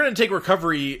all. if you're going to take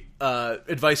recovery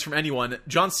advice from anyone,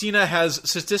 John Cena has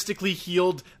statistically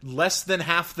healed less than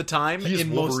half the time. He's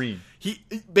Wolverine.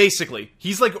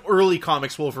 He's like early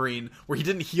comics Wolverine, where he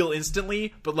didn't heal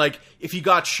instantly, but like if he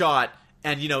got shot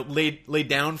and laid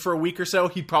down for a week or so,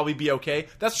 he'd probably be okay.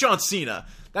 That's John Cena.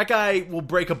 That guy will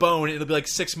break a bone and it'll be like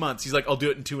 6 months. He's like, I'll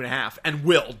do it in 2.5, and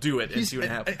will do it in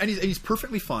 2.5. And he's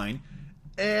perfectly fine.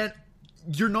 And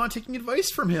you're not taking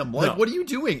advice from him. Like, No. what are you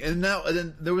doing? And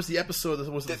then there was the episode that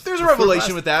was There's a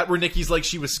revelation with that where Nikki's like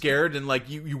she was scared and like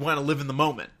you want to live in the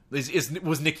moment.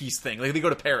 Was Nikki's thing. Like they go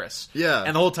to Paris. Yeah.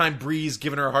 And the whole time Bree's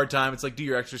giving her a hard time. It's like, do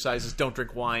your exercises, don't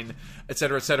drink wine,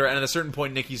 etc., etc. And at a certain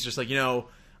point Nikki's just like,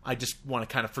 I just want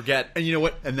to kind of forget. And you know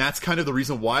what? And that's kind of the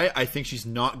reason why I think she's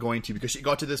not going to, because she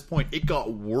got to this point. It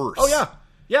got worse. Oh yeah.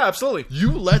 Yeah, absolutely.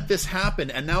 You let this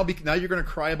happen, and now you're going to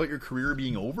cry about your career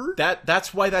being over?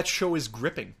 That's why that show is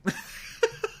gripping.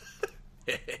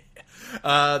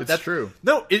 That's true.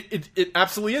 No, it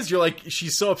absolutely is. You're like,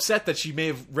 she's so upset that she may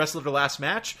have wrestled her last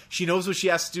match. She knows what she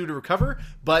has to do to recover,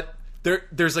 but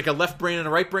there's like a left brain and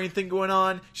a right brain thing going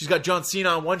on. She's got John Cena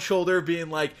on one shoulder being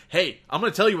like, hey, I'm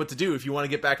going to tell you what to do if you want to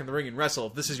get back in the ring and wrestle.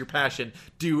 If this is your passion,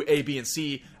 do A, B, and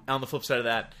C. And on the flip side of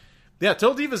that, yeah,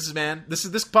 Total Divas, man. This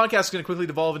podcast is going to quickly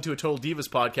devolve into a Total Divas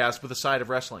podcast with a side of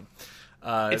wrestling.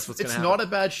 It's not a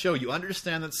bad show. You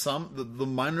understand that the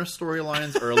minor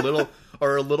storylines are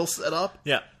a little set up.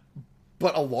 Yeah.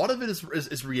 But a lot of it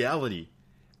is reality.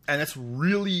 And it's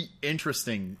really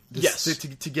interesting Yes.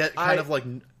 to get kind of like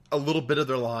a little bit of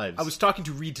their lives. I was talking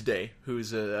to Reed today,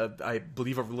 who's I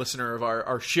believe a listener of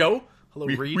our show. Hello,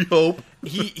 Reed. We hope.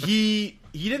 He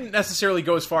didn't necessarily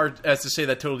go as far as to say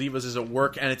that Total Divas is a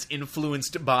work and it's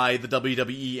influenced by the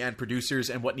WWE and producers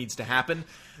and what needs to happen.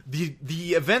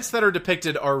 The events that are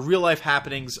depicted are real life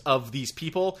happenings of these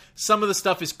people. Some of the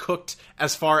stuff is cooked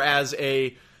as far as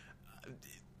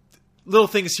little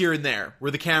things here and there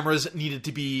where the cameras needed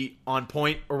to be on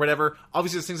point or whatever.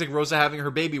 Obviously, there's things like Rosa having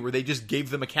her baby where they just gave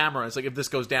them a camera. It's like, if this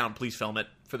goes down, please film it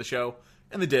for the show.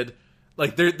 And they did.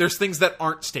 Like, there's things that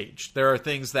aren't staged. There are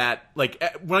things that, like,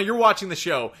 when you're watching the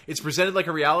show, it's presented like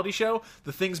a reality show.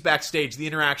 The things backstage, the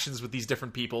interactions with these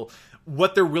different people,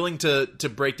 what they're willing to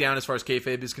break down as far as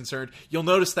kayfabe is concerned, you'll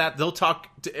notice that they'll talk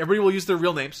to, everybody will use their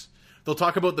real names. They'll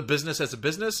talk about the business as a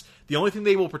business. The only thing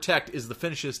they will protect is the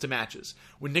finishes to matches.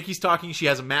 When Nikki's talking, she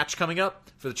has a match coming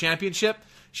up for the championship.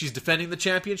 She's defending the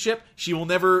championship. She will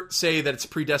never say that it's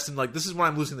predestined, like, this is when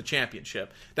I'm losing the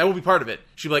championship. That will be part of it.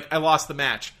 She'll be like, I lost the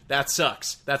match. That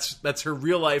sucks. That's her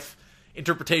real life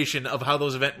interpretation of how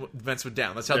those events went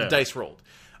down. That's how the dice rolled.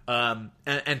 And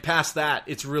past that,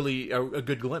 it's really a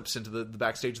good glimpse into the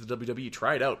backstage of the WWE.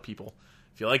 Try it out, people.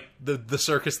 If you like the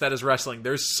circus that is wrestling,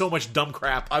 there's so much dumb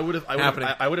crap happening.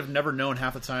 I would have never known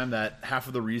half the time that half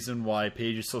of the reason why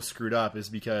Paige is so screwed up is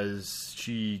because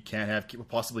she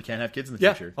possibly can't have kids in the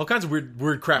future. All kinds of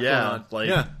weird crap going on.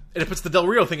 And it puts the Del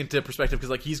Rio thing into perspective because,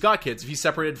 like, he's got kids. If he's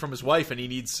separated from his wife and he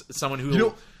needs someone who... You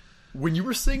know, when you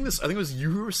were saying this, I think it was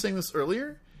you who were saying this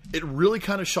earlier, it really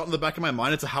kind of shot in the back of my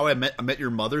mind into how I met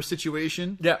your mother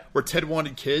situation. Yeah. Where Ted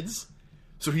wanted kids.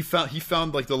 So he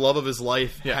found like the love of his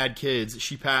life, had kids.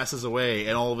 She passes away,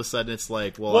 and all of a sudden it's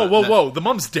like, well, whoa! The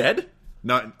mom's dead?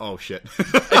 Oh shit!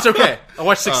 It's okay. I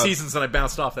watched 6 seasons and I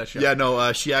bounced off that show. Yeah,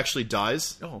 no, she actually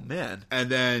dies. Oh man! And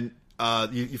then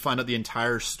you find out the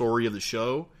entire story of the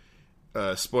show.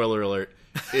 Spoiler alert: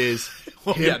 is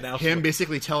him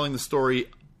basically telling the story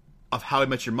of How I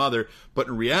Met Your Mother, but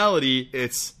in reality,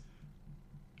 it's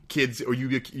kids. Or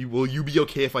will you be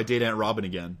okay if I date Aunt Robin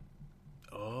again?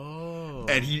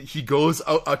 And he goes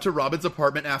out to Robin's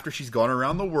apartment after she's gone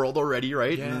around the world already,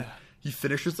 right? Yeah. And he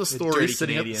finishes the story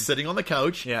sitting on the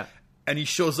couch. Yeah. And he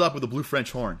shows up with a blue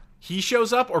French horn. He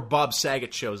shows up, or Bob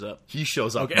Saget shows up? He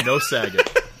shows up. Okay. No Saget.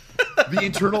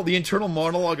 The internal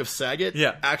monologue of Saget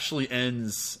actually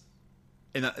ends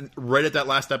right at that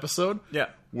last episode. Yeah.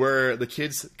 Where the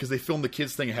kids, because they filmed the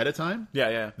kids thing ahead of time.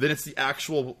 Yeah. Then it's the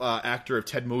actual actor of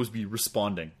Ted Mosby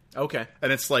responding. Okay.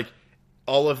 And it's like,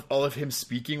 all of him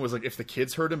speaking was like if the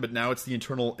kids heard him, but now it's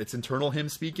internal him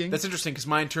speaking. That's interesting because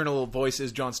my internal voice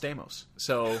is John Stamos,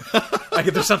 so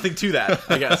there's something to that,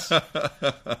 I guess.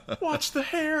 Watch the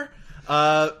hair.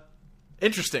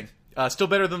 Interesting. Still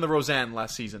better than the Roseanne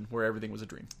last season where everything was a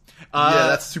dream. Yeah,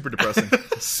 that's super depressing.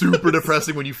 Super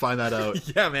depressing when you find that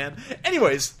out. Yeah, man.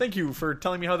 Anyways, thank you for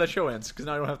telling me how that show ends because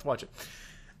now I don't have to watch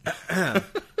it.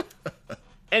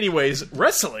 Anyways,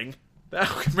 wrestling.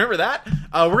 Remember that?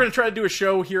 We're going to try to do a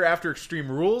show here after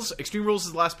Extreme Rules. Extreme Rules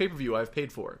is the last pay-per-view I've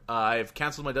paid for. I've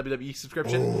canceled my WWE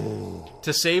subscription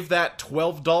to save that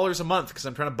 $12 a month because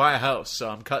I'm trying to buy a house. So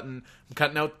I'm cutting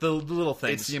out the little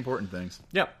things. It's the important things.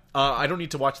 Yeah. I don't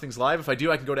need to watch things live. If I do,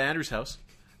 I can go to Andrew's house.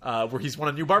 Where he's won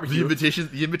a new barbecue.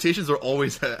 The invitations are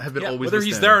always have been always whether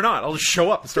he's there or not. I'll just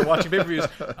show up and start watching pay-per-views.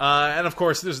 And of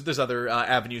course, there's other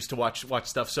avenues to watch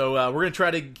stuff. So we're gonna try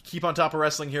to keep on top of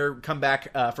wrestling here. Come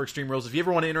back for Extreme Rules. If you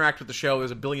ever want to interact with the show, there's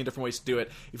a billion different ways to do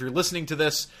it. If you're listening to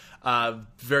this,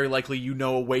 very likely you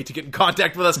know a way to get in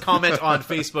contact with us. Comment on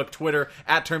Facebook, Twitter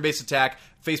at Turn-Based Attack.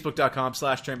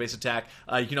 Facebook.com/Turn-Based Attack.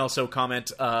 You can also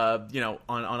comment, on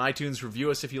iTunes,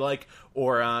 review us if you like,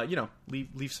 or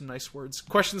leave some nice words,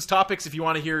 questions, topics. If you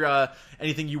want to hear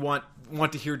anything you want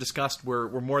to hear discussed,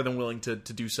 we're more than willing to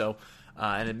do so,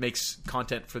 and it makes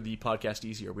content for the podcast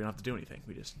easier. We don't have to do anything.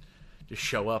 We just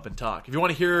show up and talk. If you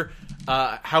want to hear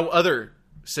how other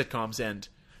sitcoms end,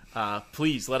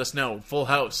 please let us know. Full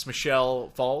House, Michelle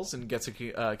falls and gets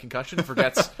a concussion,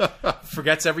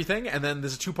 forgets everything, and then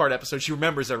there's a 2-part episode. She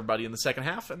remembers everybody in the second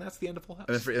half, and that's the end of Full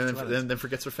House. And then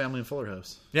forgets her family in Fuller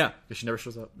House. Yeah, because she never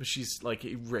shows up. She's like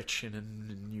rich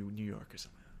in New York or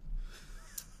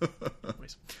something.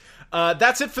 Anyways,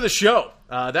 that's it for the show.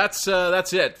 That's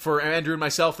it for Andrew and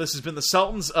myself. This has been the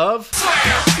Sultans of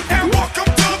Slam, and welcome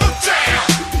to the jam.